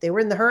 they were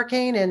in the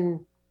hurricane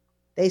and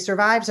they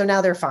survived, so now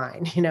they're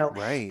fine.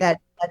 Right.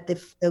 That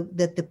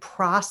the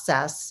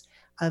process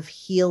of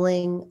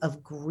healing,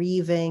 of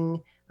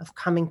grieving, of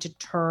coming to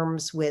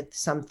terms with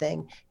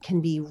something can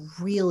be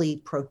really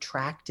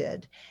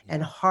protracted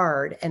and Yeah.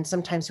 hard. And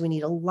sometimes we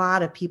need a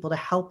lot of people to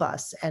help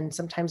us. And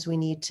sometimes we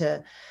need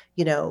to,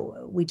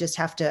 we just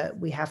have to,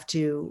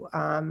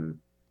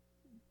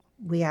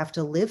 we have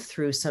to live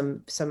through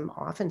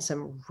often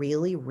some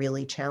really,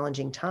 really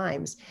challenging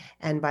times.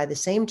 And by the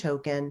same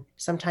token,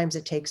 sometimes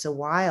it takes a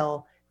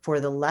while for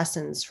the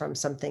lessons from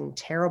something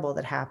terrible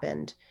that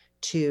happened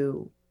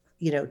to,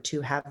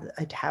 to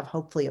have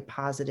hopefully a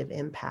positive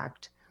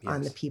impact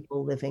on the Yes.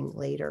 people living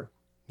later.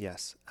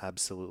 Yes,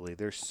 absolutely.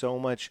 There's so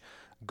much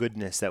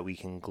goodness that we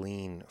can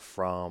glean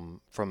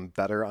from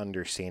better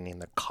understanding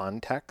the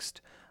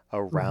context Mhm.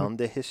 around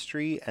the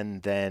history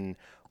and then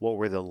what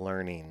were the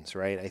learnings,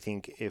 right? I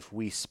think if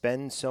we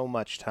spend so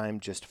much time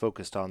just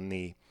focused on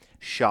the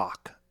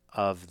shock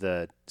of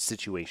the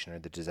situation or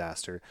the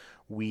disaster,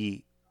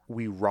 we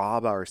we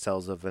rob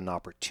ourselves of an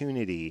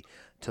opportunity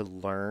to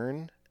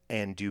learn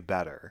and do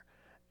better.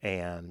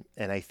 And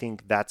I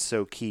think that's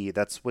so key.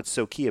 That's what's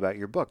so key about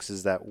your books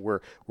is that we're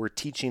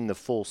teaching the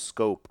full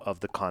scope of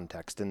the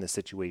context and the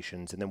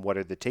situations, and then what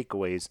are the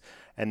takeaways,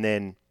 and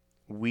then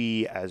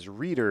we as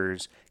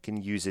readers can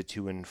use it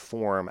to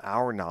inform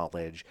our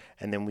knowledge,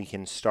 and then we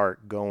can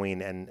start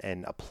going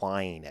and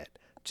applying it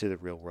to the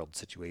real world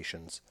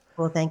situations.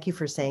 Well, thank you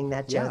for saying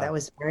that, Joe. Yeah. That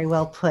was very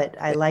well put.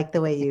 I like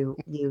the way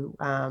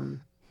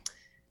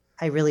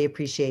I really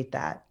appreciate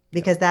that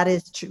Yep. because that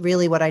is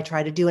really what I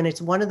try to do. And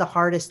it's one of the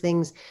hardest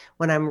things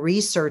when I'm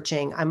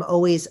researching. I'm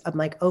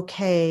like,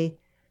 okay,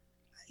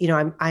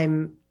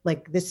 I'm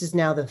like, this is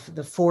now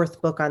the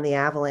fourth book on the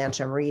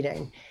avalanche I'm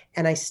reading.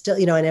 And I still,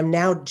 and I'm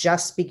now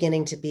just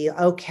beginning to be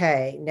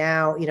okay.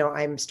 Now,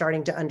 I'm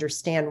starting to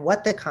understand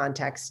what the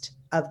context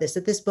of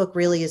that this book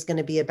really is going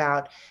to be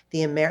about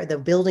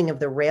the building of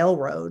the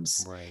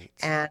railroads. Right.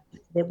 And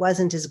it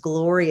wasn't as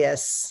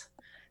glorious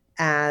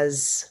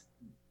as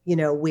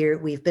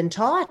we've been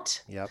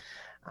taught. Yep.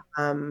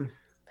 Um,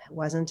 it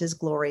wasn't as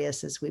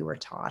glorious as we were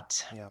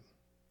taught. Yep.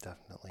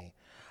 Definitely.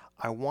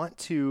 I want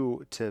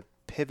to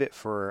pivot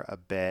for a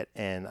bit,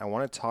 and I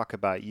want to talk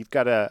about you've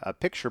got a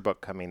picture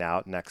book coming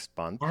out next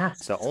month.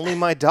 So Yes. only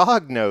my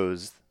dog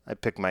knows I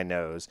pick my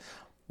nose.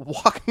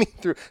 Walk me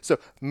through. So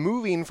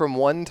moving from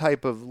one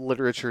type of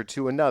literature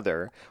to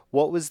another,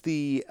 what was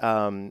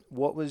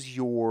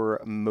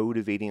your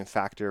motivating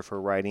factor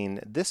for writing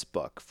this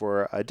book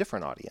for a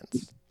different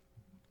audience?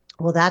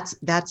 Well,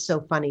 that's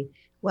so funny.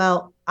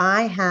 Well,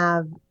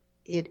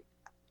 it.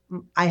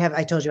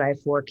 I told you I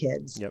have four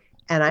kids, Yep.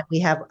 and we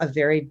have a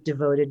very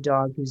devoted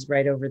dog who's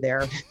right over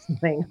there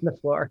laying on the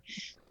floor.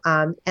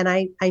 And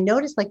I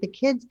noticed like the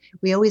kids,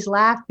 we always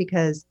laugh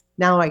because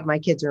now like my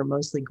kids are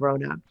mostly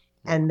grown up,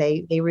 Right. and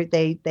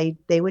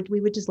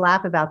we would just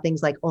laugh about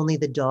things like only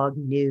the dog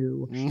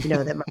knew,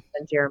 that my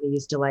son Jeremy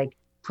used to like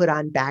put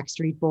on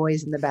Backstreet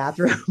Boys in the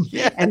bathroom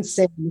and Yes.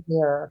 sing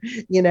here,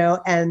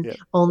 and Yep.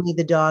 only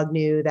the dog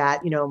knew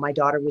that, my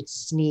daughter would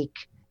sneak,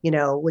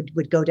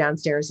 would go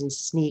downstairs and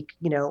sneak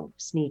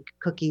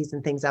cookies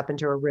and things up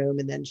into her room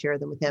and then share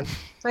them with him.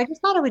 So I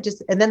just thought it would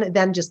just, and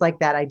then just like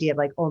that idea of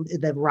like, oh,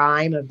 the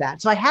rhyme of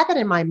that. So I had that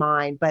in my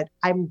mind, but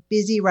I'm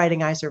busy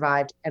writing I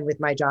Survived and with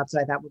my job. So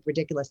I thought was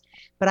ridiculous.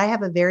 But I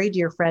have a very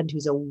dear friend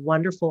who's a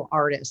wonderful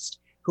artist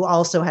who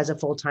also has a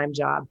full-time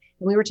job.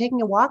 And we were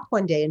taking a walk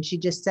one day and she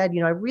just said,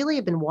 I really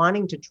have been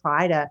wanting to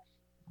try to,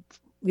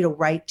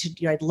 write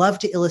to, I'd love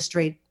to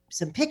illustrate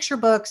some picture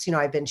books.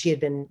 She had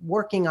been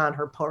working on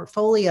her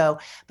portfolio,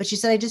 but she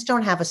said, I just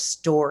don't have a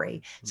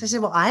story. So I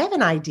said, well, I have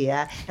an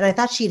idea. And I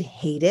thought she'd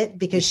hate it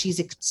because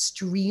she's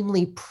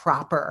extremely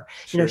proper.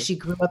 Sure. She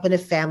grew up in a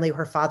family where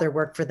her father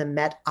worked for the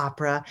Met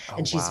Opera Oh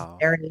and she's wow.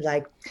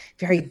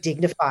 very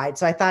dignified.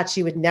 So I thought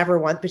she would never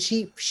want, but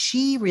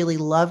she really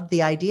loved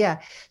the idea.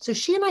 So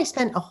she and I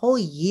spent a whole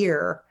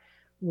year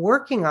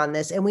working on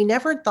this and we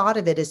never thought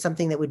of it as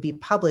something that would be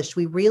published.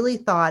 We really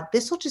thought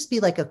this will just be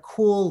like a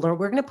cool we're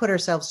going to put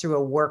ourselves through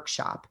a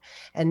workshop.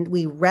 And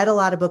we read a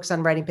lot of books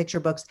on writing picture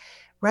books.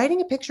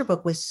 Writing a picture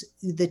book was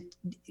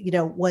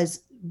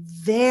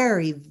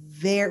very,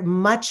 very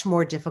much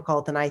more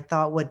difficult than I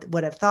thought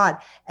would have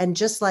thought. And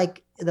just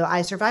like the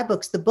I Survive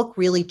books, the book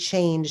really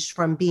changed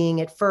from being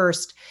at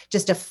first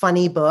just a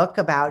funny book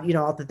about,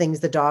 all the things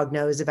the dog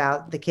knows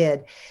about the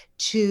kid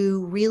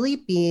to really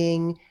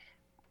being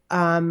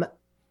um,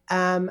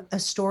 a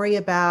story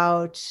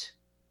about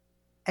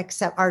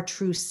accept our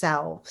true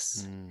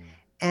selves Mm,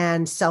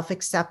 and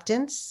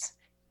self-acceptance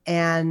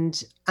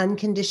and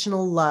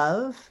unconditional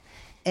love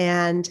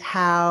and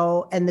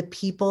the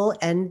people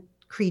and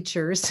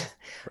creatures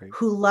right.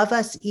 who love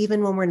us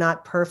even when we're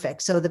not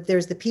perfect. So that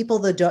there's the people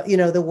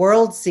the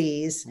world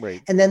sees,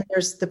 Right. and then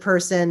there's the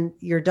person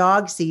your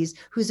dog sees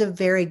who's a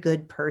very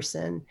good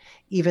person,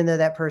 even though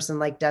that person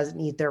like doesn't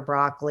eat their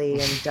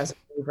broccoli and doesn't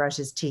really brush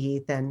his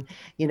teeth and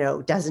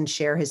doesn't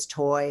share his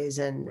toys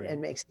and Right.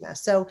 makes a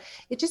mess. So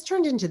it just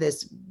turned into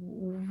this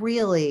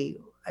really,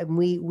 and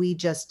we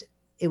just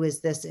it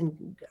was this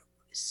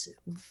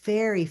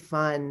very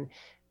fun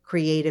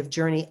creative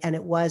journey. And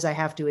it was, I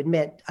have to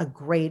admit, a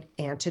great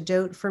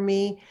antidote for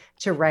me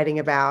to writing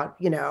about,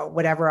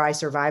 whatever I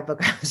survived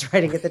book I was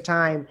writing at the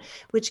time,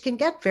 which can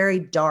get very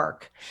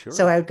dark. So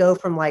Sure. I would go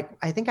from like,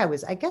 I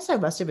guess I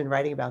must have been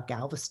writing about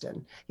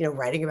Galveston,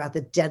 writing about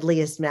the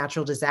deadliest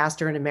natural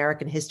disaster in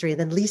American history. And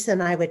then Lisa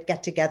and I would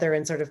get together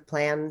and sort of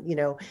plan,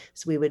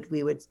 so we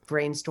would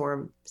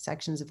brainstorm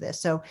sections of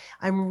this. So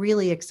I'm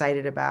really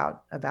excited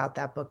about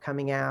that book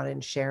coming out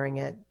and sharing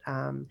it.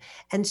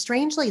 And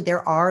strangely,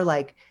 there are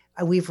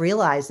we've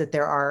realized that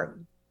there are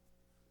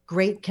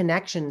great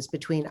connections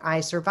between I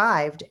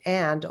Survived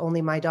and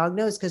Only My Dog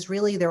Knows, because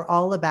really they're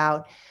all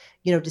about,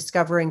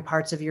 discovering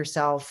parts of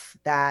yourself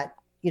that,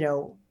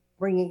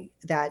 bringing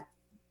that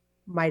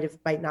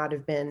might not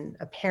have been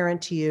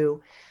apparent to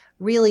you.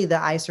 Really, the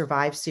I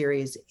Survived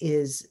series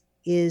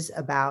is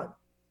about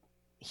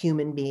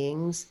human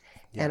beings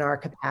Yeah. and our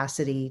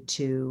capacity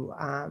to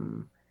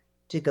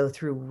go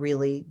through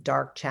really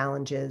dark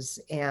challenges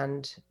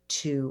and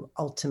to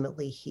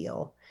ultimately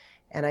heal.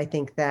 And I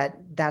think that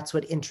that's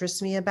what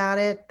interests me about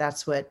it.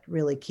 That's what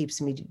really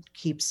keeps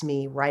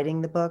me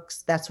writing the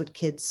books. That's what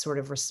kids sort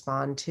of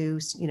respond to,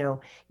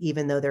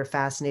 even though they're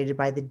fascinated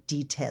by the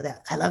detail.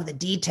 I love the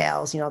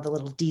details, the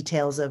little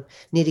details of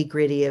nitty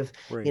gritty of,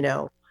 Right.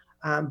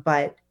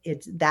 but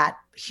it's that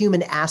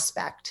human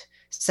aspect.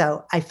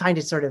 So I find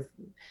it sort of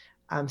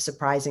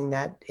surprising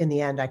that in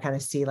the end, I kind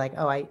of see like,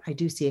 oh, I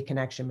do see a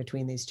connection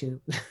between these two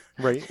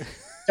Right.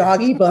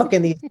 doggy book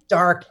and these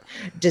dark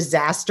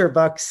disaster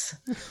books.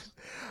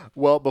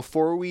 Well,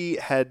 before we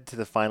head to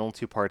the final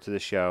two parts of the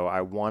show,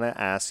 I want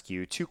to ask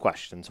you two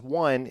questions.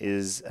 One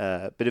is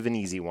a bit of an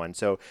easy one.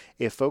 So,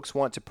 if folks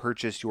want to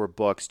purchase your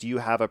books, do you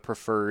have a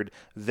preferred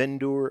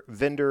vendor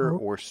Oh,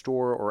 or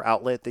store or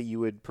outlet that you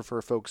would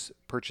prefer folks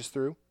purchase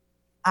through?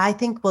 I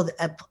think, well,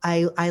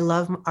 I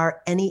love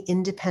any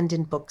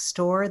independent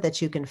bookstore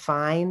that you can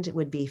find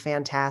would be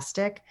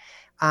fantastic.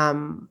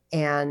 And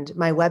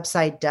my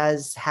website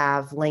does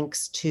have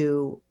links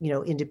to,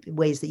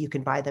 ways that you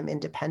can buy them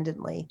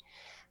independently.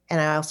 And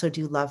I also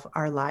do love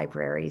our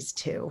libraries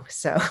too.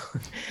 So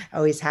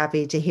always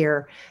happy to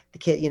hear the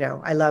kid,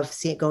 I love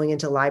going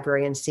into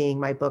library and seeing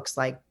my books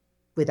like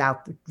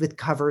with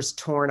covers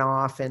torn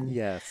off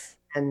Yes.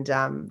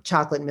 and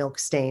chocolate milk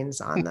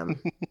stains on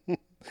them.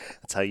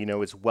 That's how you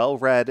know it's well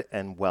read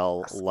and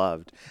well Yes.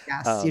 loved.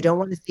 Yes. You Um, don't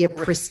want to see a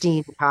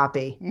pristine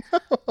copy.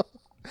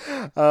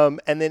 and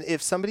then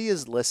if somebody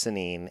is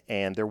listening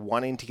and they're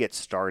wanting to get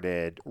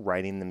started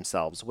writing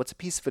themselves, what's a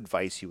piece of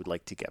advice you would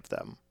like to give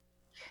them?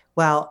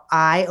 Well,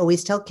 I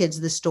always tell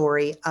kids the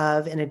story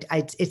of, and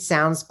it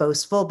sounds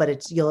boastful,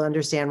 but you'll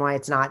understand why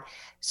it's not.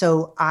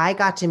 So I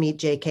got to meet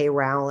J.K.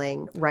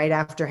 Rowling right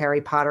after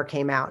Harry Potter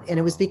came out, and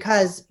it was Oh,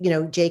 because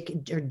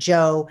Jake or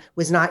Joe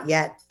was not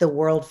yet the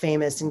world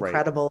famous, right,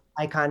 incredible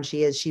icon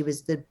she is. She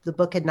was the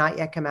book had not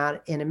yet come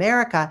out in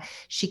America.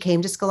 She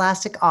came to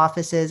Scholastic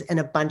offices,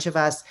 and a bunch of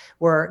us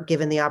were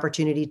given the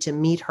opportunity to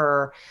meet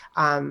her.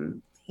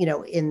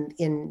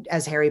 In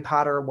as Harry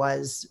Potter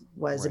was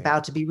right.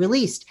 about to be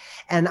released.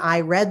 And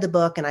I read the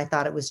book and I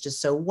thought it was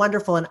just so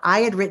wonderful. And I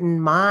had written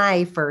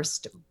my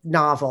first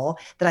novel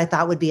that I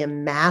thought would be a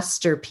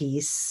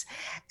masterpiece.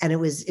 And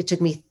it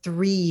took me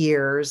 3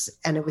 years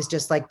and it was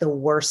just like the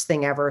worst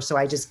thing ever. So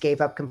I just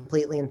gave up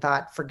completely and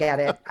thought,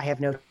 forget it. I have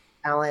no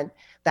talent.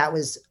 That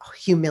was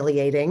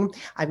humiliating.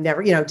 I've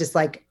never, just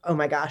like, oh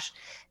my gosh.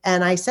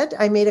 And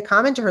I made a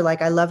comment to her,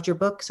 like, I loved your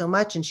book so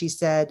much. And she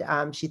said,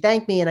 she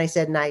thanked me. And I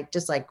said, and I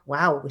just like,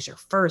 wow, it was your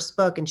first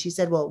book. And she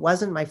said, well, it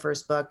wasn't my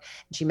first book.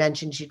 And she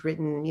mentioned she'd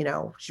written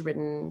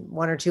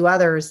one or two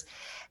others.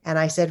 And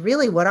I said,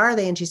 really, what are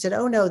they? And she said,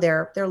 oh no,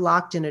 they're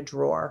locked in a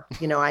drawer.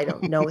 I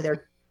don't know.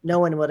 No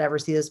one would ever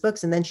see those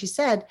books. And then she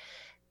said,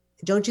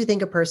 don't you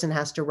think a person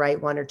has to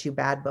write one or two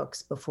bad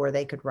books before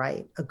they could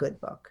write a good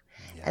book?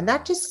 And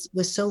that Yeah, just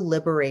was so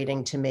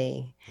liberating to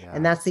me. And yeah,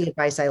 that's the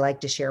advice I like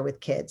to share with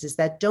kids is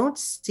that don't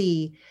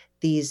see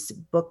these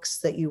books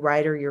that you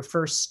write or your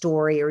first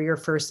story or your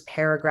first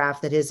paragraph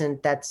that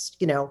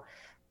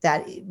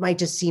might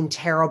just seem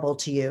terrible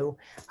to you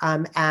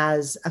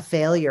as a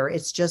failure.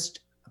 It's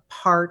just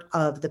part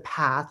of the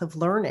path of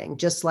learning.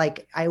 Just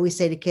like I always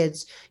say to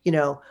kids,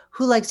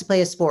 who likes to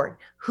play a sport?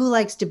 Who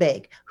likes to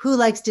bake? Who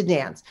likes to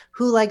dance?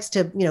 Who likes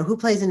to, who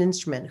plays an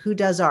instrument? Who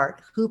does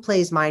art? Who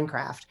plays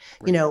Minecraft?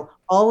 right.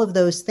 All of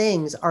those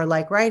things are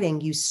like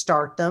writing. You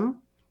start them.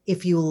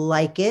 If you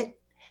like it,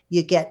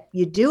 you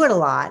do it a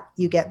lot,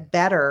 you Mhm. get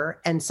better.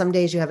 And some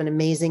days you have an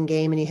amazing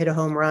game and you hit a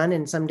home run.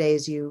 And some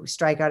days you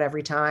strike out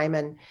every time.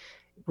 And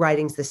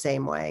writing's the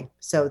same way.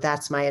 So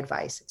that's my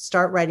advice.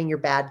 Start writing your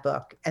bad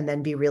book and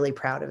then be really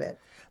proud of it.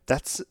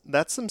 That's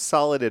some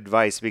solid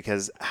advice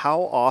because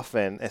how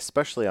often,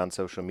 especially on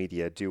social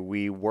media, do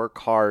we work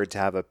hard to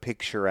have a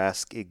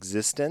picturesque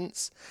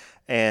existence?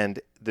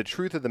 And the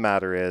truth of the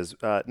matter is,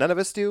 none of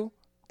us do,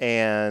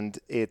 and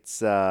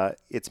it's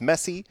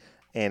messy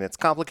and it's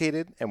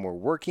complicated, and we're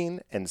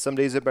working, and some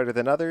days are better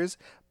than others.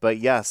 But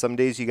yeah, some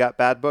days you got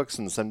bad books,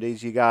 and some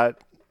days you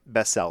got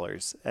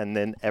bestsellers, and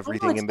then I know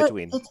everything in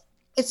between.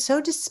 It's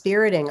so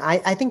dispiriting.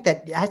 I think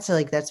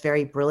that's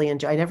very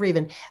brilliant.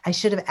 I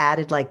should have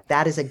added like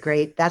that is a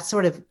great, that's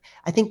sort of,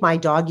 I think my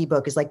doggy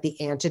book is like the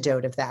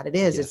antidote of that. It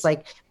is. It's Yes.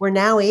 like we're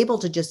now able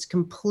to just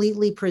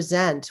completely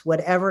present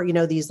whatever,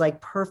 these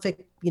like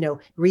perfect,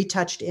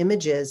 retouched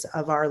images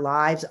of our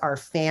lives, our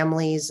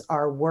families,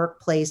 our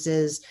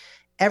workplaces,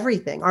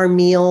 everything, our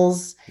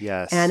meals. And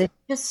Yes. it's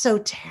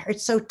just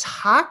it's so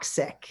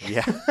toxic.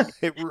 Yeah,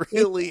 it It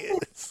really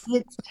is.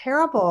 it's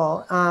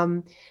terrible.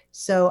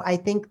 So I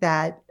think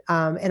that,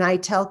 and I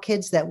tell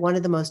kids that one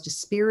of the most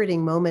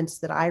dispiriting moments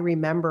that I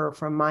remember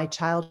from my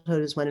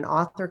childhood is when an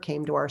author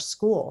came to our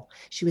school.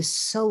 She was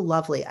so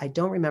lovely. I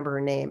don't remember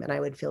her name, and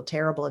I would feel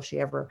terrible if she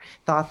ever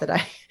thought that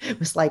I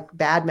was like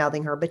bad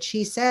mouthing her. But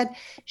she said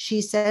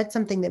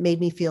something that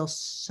made me feel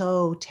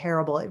so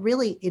terrible.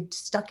 It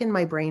stuck in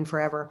my brain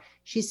forever.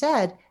 She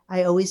said,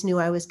 "I always knew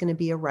I was going to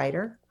be a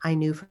writer. I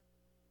knew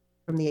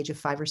from the age of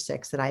 5 or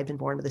 6 that I had been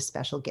born with a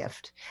special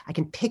gift." I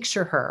can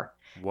picture her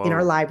in our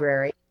Whoa.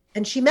 library,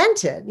 and she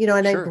meant it, and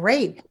then Sure.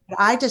 great. But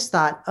I just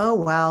thought, oh,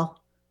 well,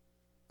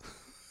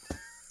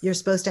 you're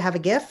supposed to have a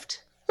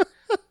gift.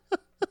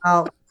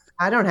 Oh,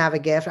 I don't have a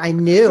gift. I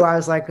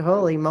was like,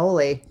 holy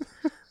moly.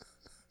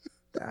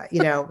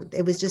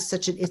 It was just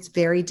it's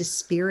very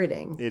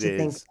dispiriting It to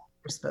think is. that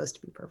we're supposed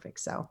to be perfect.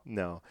 So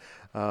No,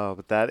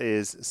 but that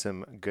is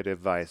some good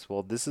advice.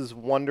 Well, this is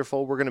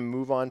wonderful. We're going to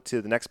move on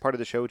to the next part of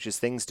the show, which is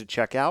things to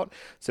check out.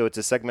 So it's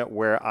a segment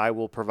where I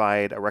will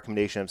provide a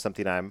recommendation of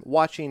something I'm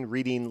watching,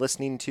 reading,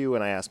 listening to,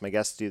 and I ask my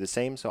guests to do the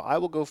same. So I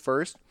will go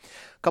first.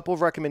 A couple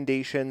of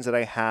recommendations that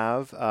I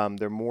have.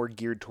 They're more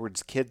geared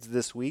towards kids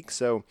this week.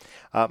 So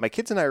my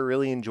kids and I are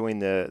really enjoying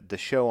the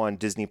show on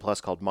Disney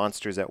Plus called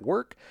Monsters at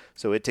Work.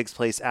 So it takes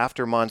place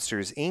after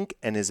Monsters Inc.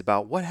 and is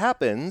about what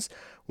happens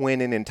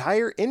when an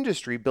entire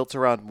industry built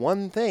around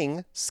one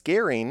thing,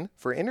 scaring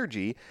for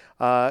energy,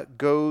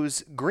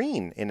 goes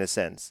green in a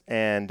sense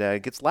and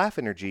gets laugh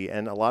energy.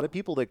 And a lot of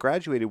people that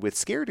graduated with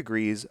scare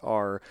degrees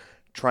are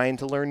trying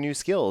to learn new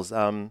skills.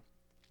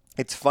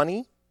 It's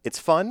funny, it's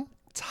fun,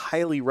 it's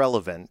highly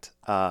relevant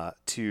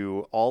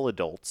to all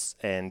adults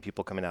and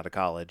people coming out of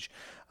college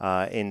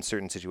in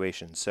certain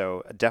situations.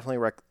 So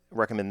definitely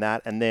recommend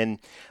that. And then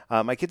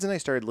my kids and I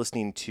started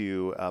listening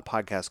to a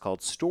podcast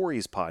called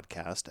Stories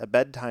Podcast, a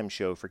bedtime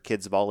show for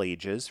kids of all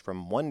ages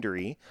from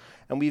Wondery.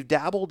 And we've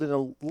dabbled in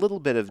a little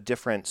bit of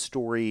different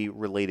story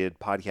related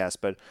podcasts,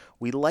 but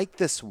we like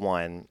this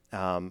one.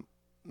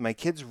 My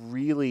kids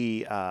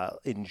really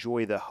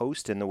enjoy the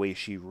host and the way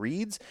she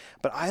reads,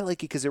 but I like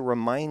it because it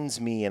reminds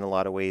me in a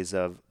lot of ways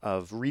of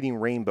reading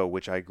Rainbow,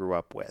 which I grew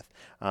up with.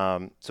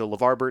 So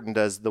LeVar Burton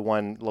does the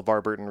one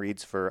LeVar Burton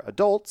reads for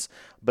adults,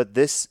 but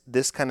this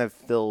kind of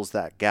fills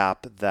that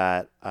gap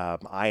that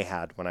I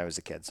had when I was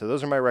a kid. So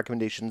those are my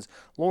recommendations.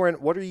 Lauren,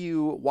 what are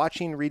you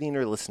watching, reading,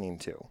 or listening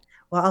to?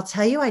 well, I'll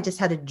tell you, I just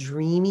had a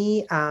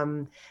dreamy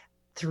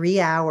 3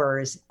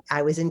 hours.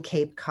 I was in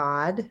Cape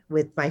Cod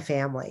with my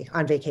family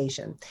on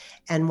vacation.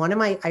 And one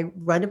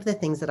of the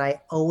things that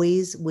I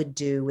always would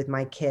do with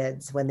my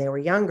kids when they were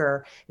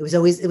younger, it was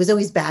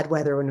always bad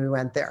weather when we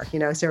went there,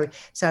 So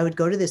I would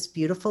go to this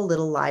beautiful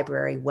little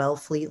library,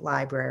 Wellfleet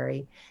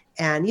Library,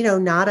 and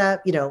not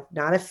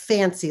a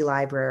fancy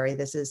library.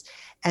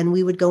 And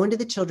we would go into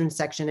the children's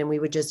section, and we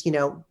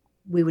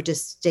would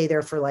just stay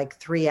there for like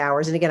 3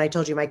 hours. And again, I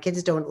told you my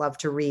kids don't love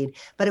to read,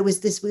 but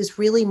this was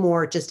really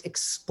more just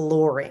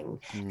exploring.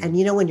 Mm,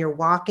 And when you're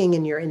walking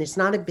and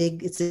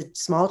it's a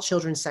small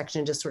children's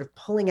section, just sort of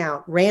pulling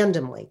out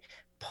randomly,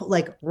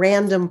 like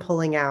random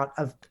pulling out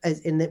of,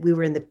 in that we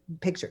were in the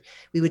picture,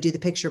 we would do the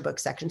picture book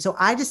section. So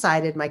I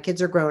decided, my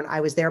kids are grown,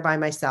 I was there by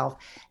myself,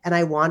 and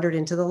I wandered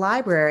into the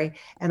library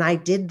and I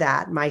did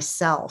that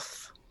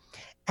myself.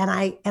 And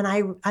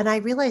I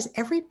realize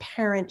every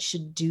parent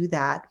should do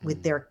that with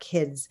mm, their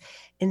kids.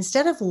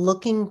 Instead of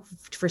looking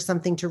for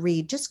something to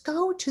read, just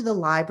go to the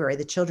library,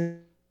 the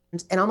children's,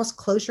 and almost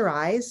close your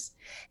eyes.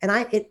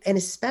 And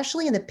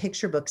especially in the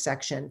picture book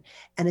section,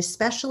 and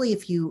especially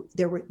if you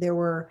there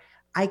were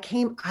I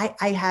came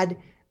I had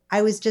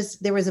I was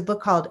just there was a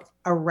book called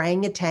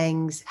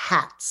Orangutans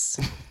Hats.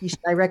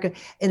 I reckon,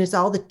 and it's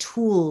all the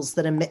tools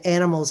that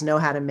animals know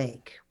how to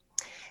make.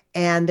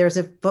 And there's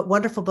a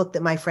wonderful book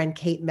that my friend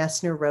Kate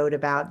Messner wrote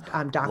about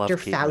Dr. love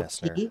Kate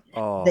Messner. Fauci, that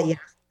Oh, yeah,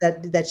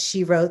 that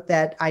she wrote,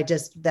 that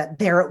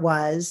there it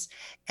was.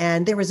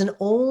 And there was an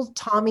old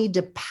Tommy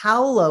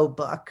DePaulo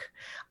book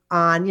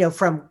on,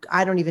 from,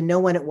 I don't even know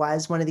when it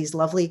was, one of these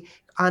lovely,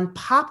 on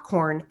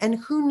popcorn. And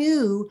who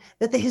knew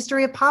that the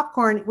history of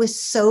popcorn was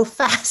so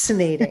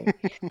fascinating?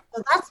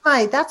 So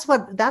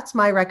that's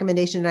my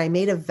recommendation. And I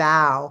made a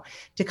vow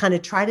to kind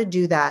of try to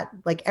do that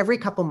like every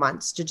couple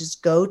months, to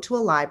just go to a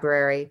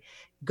library,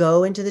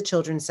 go into the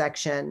children's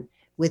section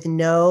with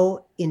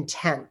no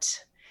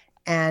intent,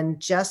 and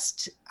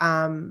just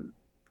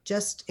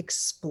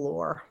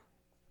explore.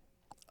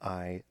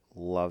 I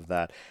Love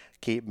that.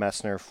 Kate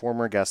Messner,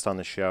 former guest on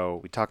the show.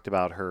 We talked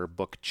about her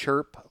book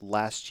Chirp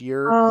last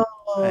year. Oh,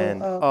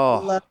 And oh, I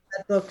love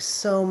that book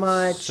so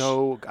much.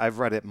 so I've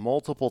read it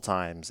multiple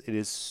times. It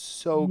is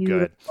so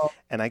good. Beautiful.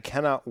 And I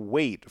cannot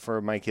wait for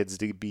my kids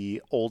to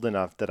be old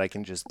enough that I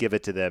can just give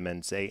it to them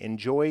and say,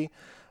 enjoy.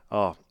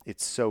 Oh,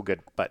 it's so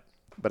good. But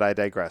I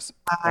digress.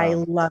 I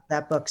love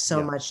that book so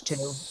Yeah, much too.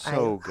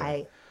 so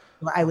good.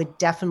 I would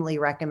definitely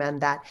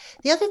recommend that.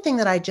 The other thing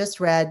that I just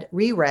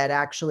reread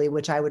actually,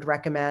 which I would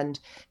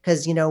recommend,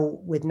 because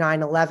with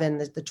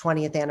 9/11, the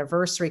 20th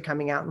anniversary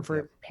coming out, and Yeah.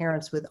 for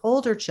parents with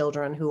older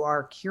children who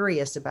are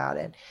curious about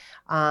it,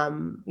 I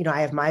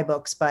have my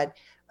books, but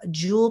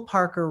Jewel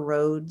Parker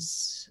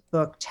Rhodes'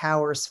 book,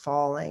 Towers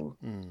Falling,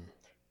 Mm.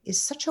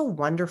 is such a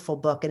wonderful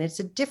book. And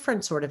it's a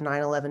different sort of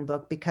 9/11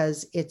 book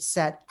because it's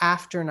set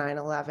after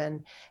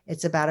 9/11.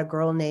 It's about a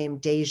girl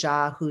named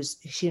Deja,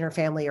 she and her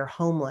family are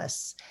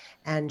homeless.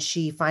 And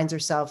she finds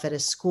herself at a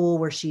school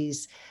where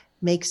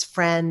makes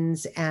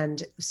friends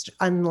and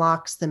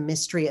unlocks the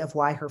mystery of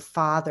why her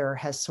father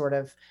has sort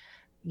of,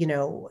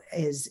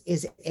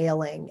 is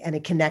ailing, and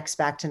it connects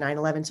back to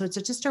 9/11. So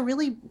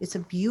it's a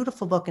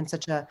beautiful book and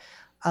such a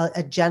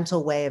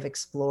gentle way of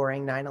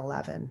exploring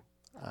 9/11.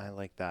 I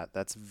like that.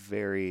 That's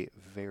very,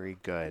 very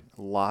good.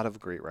 A lot of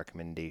great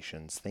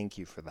recommendations. Thank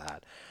you for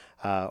that.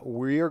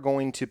 We are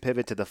going to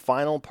pivot to the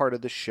final part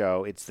of the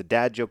show. It's the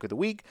dad joke of the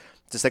week.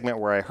 It's a segment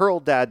where I hurl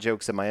dad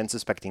jokes at my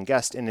unsuspecting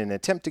guest in an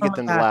attempt to Oh get my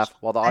them to gosh. laugh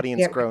while the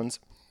audience groans.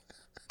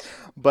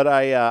 But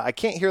I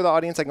can't hear the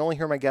audience. I can only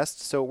hear my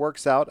guest, so it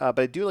works out. But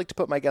I do like to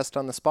put my guest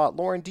on the spot.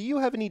 Lauren, do you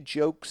have any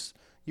jokes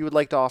you would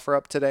like to offer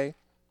up today?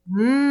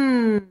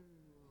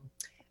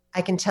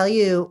 I can tell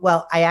you,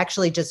 well,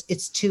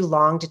 it's too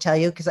long to tell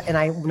you and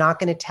I'm not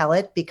going to tell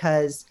it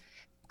because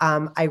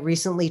I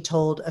recently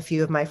told a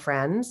few of my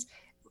friends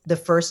the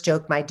first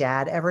joke my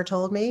dad ever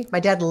told me. My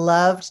dad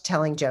loved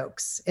telling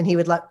jokes, and he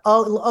would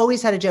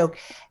always had a joke.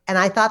 And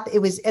I thought it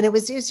was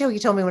a joke he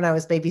told me when I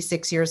was maybe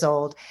 6 years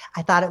old.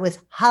 I thought it was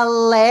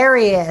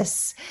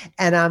hilarious.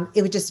 And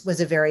it just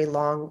was a very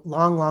long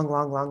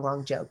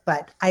joke,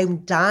 but I'm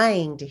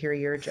dying to hear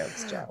your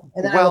jokes, Joe.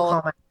 And then I will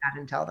call my dad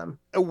and tell them.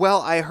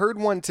 Well, I heard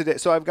one today.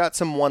 So I've got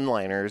some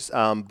one-liners,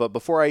 but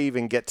before I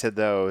even get to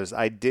those,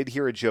 I did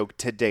hear a joke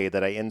today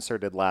that I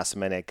inserted last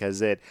minute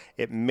because it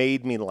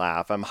made me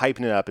laugh. I'm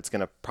hyping it up. It's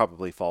going to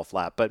probably fall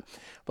flat. But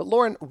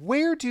Lauren,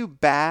 where do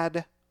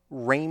bad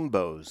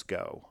rainbows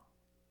go?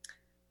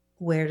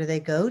 Where do they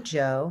go,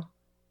 Joe?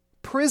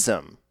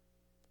 Prism,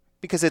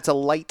 because it's a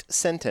light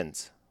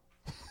sentence.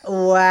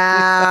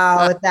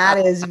 Wow,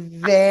 that is a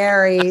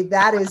good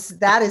joke.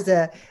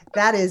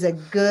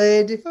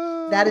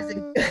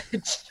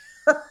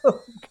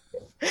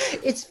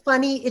 It's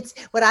funny. It's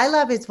what I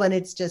love is when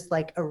it's just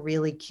like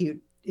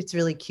it's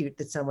really cute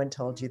that someone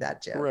told you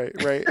that joke. Right.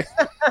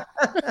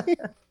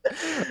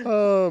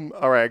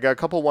 All right, I got a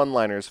couple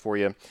one-liners for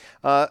you.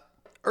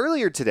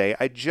 Earlier today,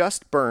 I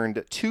just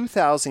burned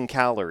 2,000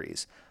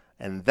 calories,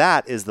 and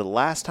that is the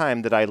last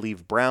time that I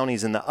leave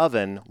brownies in the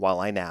oven while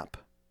I nap.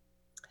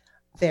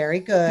 Very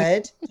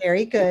good.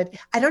 Very good.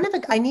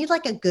 I need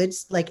like a good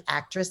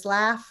actress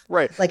laugh.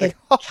 Right. Like a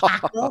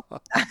cackle.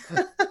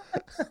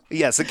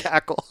 Yes, a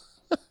cackle.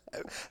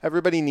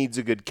 Everybody needs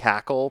a good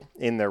cackle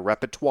in their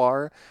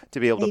repertoire to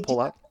be able to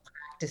pull out.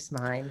 Practice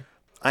mine.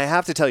 I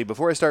have to tell you,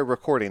 before I started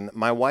recording,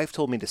 my wife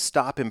told me to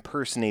stop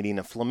impersonating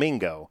a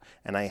flamingo,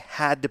 and I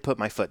had to put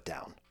my foot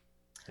down.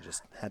 I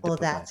just had to. Well,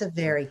 that's a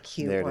very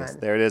cute one.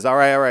 There it is. All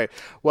right.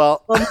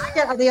 Well,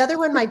 the other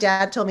one my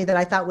dad told me that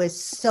I thought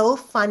was so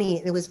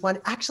funny. It was one.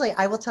 Actually,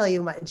 I will tell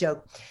you my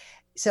joke.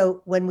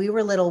 So when we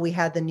were little, we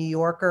had the New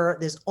Yorker,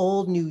 this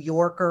old New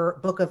Yorker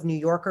book of New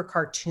Yorker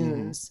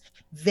cartoons.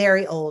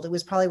 Very old. It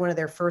was probably one of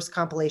their first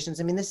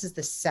compilations. I mean, this is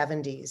the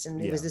 70s.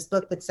 And it was this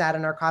book that sat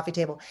on our coffee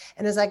table.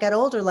 And as I got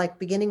older, like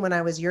beginning when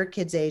I was your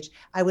kid's age,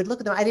 I would look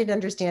at them. I didn't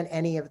understand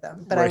any of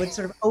them, but I would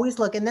sort of always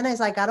look. And then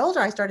as I got older,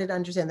 I started to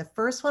understand. The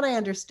first one I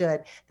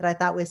understood that I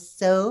thought was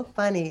so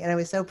funny and I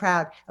was so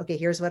proud. Okay,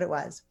 here's what it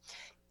was.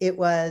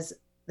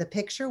 The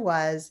picture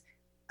was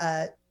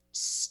a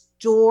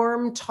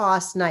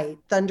storm-tossed night,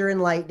 thunder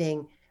and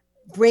lightning,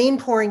 rain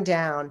pouring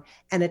down,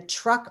 and a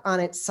truck on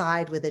its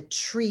side with a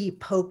tree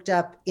poked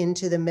up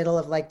into the middle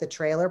of like the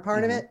trailer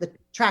part of it,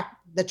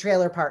 the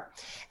trailer part.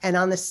 And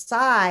on the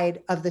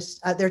side of this,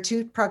 there are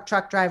two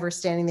truck drivers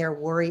standing there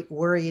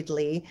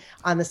worriedly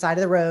on the side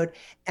of the road.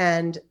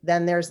 And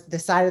then there's the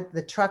side of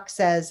the truck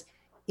says,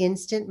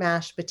 instant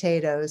mashed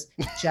potatoes,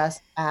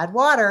 just add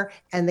water.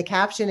 And the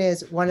caption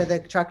is one of the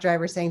truck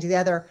drivers saying to the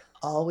other,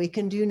 all we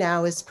can do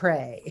now is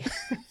pray.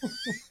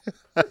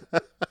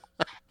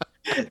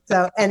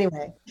 So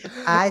anyway,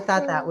 I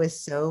thought that was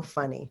so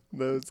funny.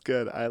 That's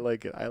good. I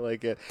like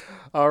it.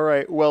 All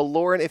right. Well,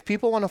 Lauren, if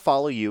people want to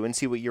follow you and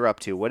see what you're up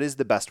to, what is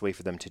the best way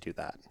for them to do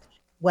that?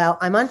 Well,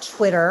 I'm on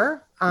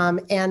Twitter,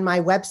 and my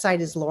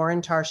website is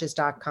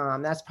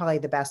laurentarshis.com. That's probably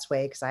the best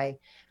way because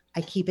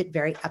I keep it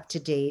very up to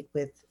date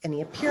with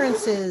any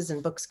appearances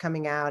and books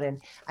coming out.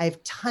 And I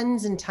have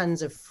tons and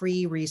tons of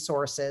free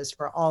resources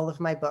for all of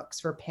my books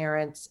for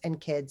parents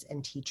and kids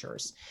and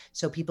teachers.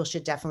 So people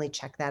should definitely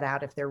check that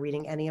out if they're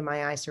reading any of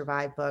my I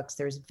Survive books.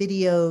 There's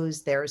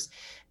videos.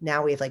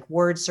 Now we have like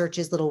word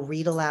searches, little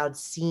read aloud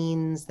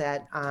scenes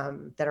that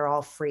are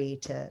all free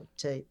to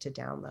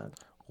download.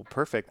 Well,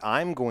 perfect.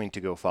 I'm going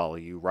to go follow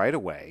you right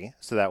away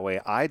so that way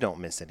I don't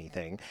miss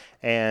anything.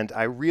 And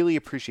I really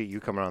appreciate you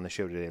coming on the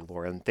show today,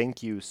 Laura, and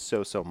thank you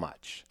so, so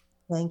much.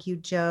 Thank you,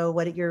 Joe.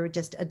 You're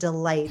just a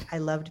delight. I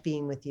loved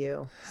being with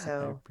you.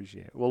 So I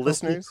appreciate it. Well,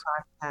 listeners,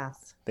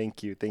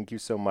 thank you. Thank you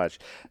so much.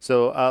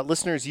 So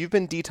listeners, you've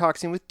been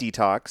detoxing with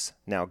Detox.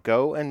 Now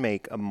go and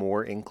make a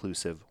more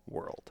inclusive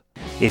world.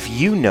 If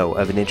you know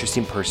of an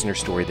interesting person or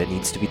story that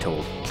needs to be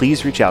told,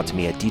 please reach out to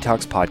me at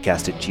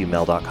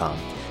detoxpodcast@gmail.com.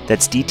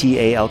 That's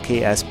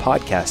DTALKS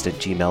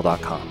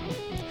podcast@gmail.com.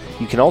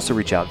 You can also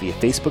reach out via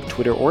Facebook,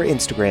 Twitter, or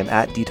Instagram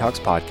at Detox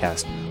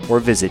Podcast, or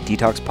visit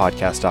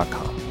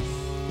detoxpodcast.com.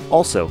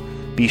 Also,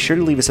 be sure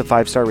to leave us a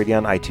 5-star rating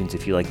on iTunes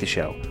if you like the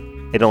show.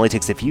 It only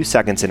takes a few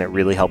seconds and it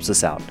really helps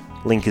us out.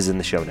 Link is in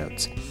the show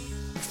notes.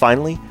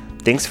 Finally,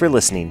 thanks for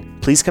listening.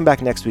 Please come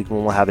back next week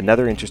when we'll have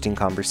another interesting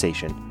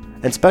conversation.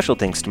 And special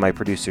thanks to my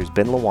producers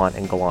Ben Lawant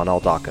and Galan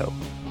Aldaco.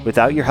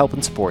 Without your help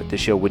and support, the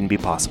show wouldn't be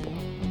possible.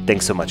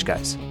 Thanks so much,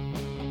 guys.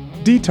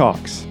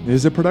 Detox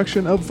is a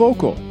production of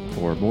Vocal.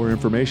 For more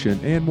information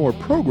and more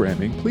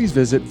programming, please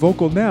visit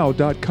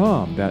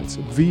vocalnow.com. That's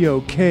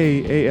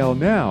VOKAL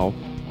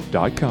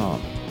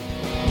now.com.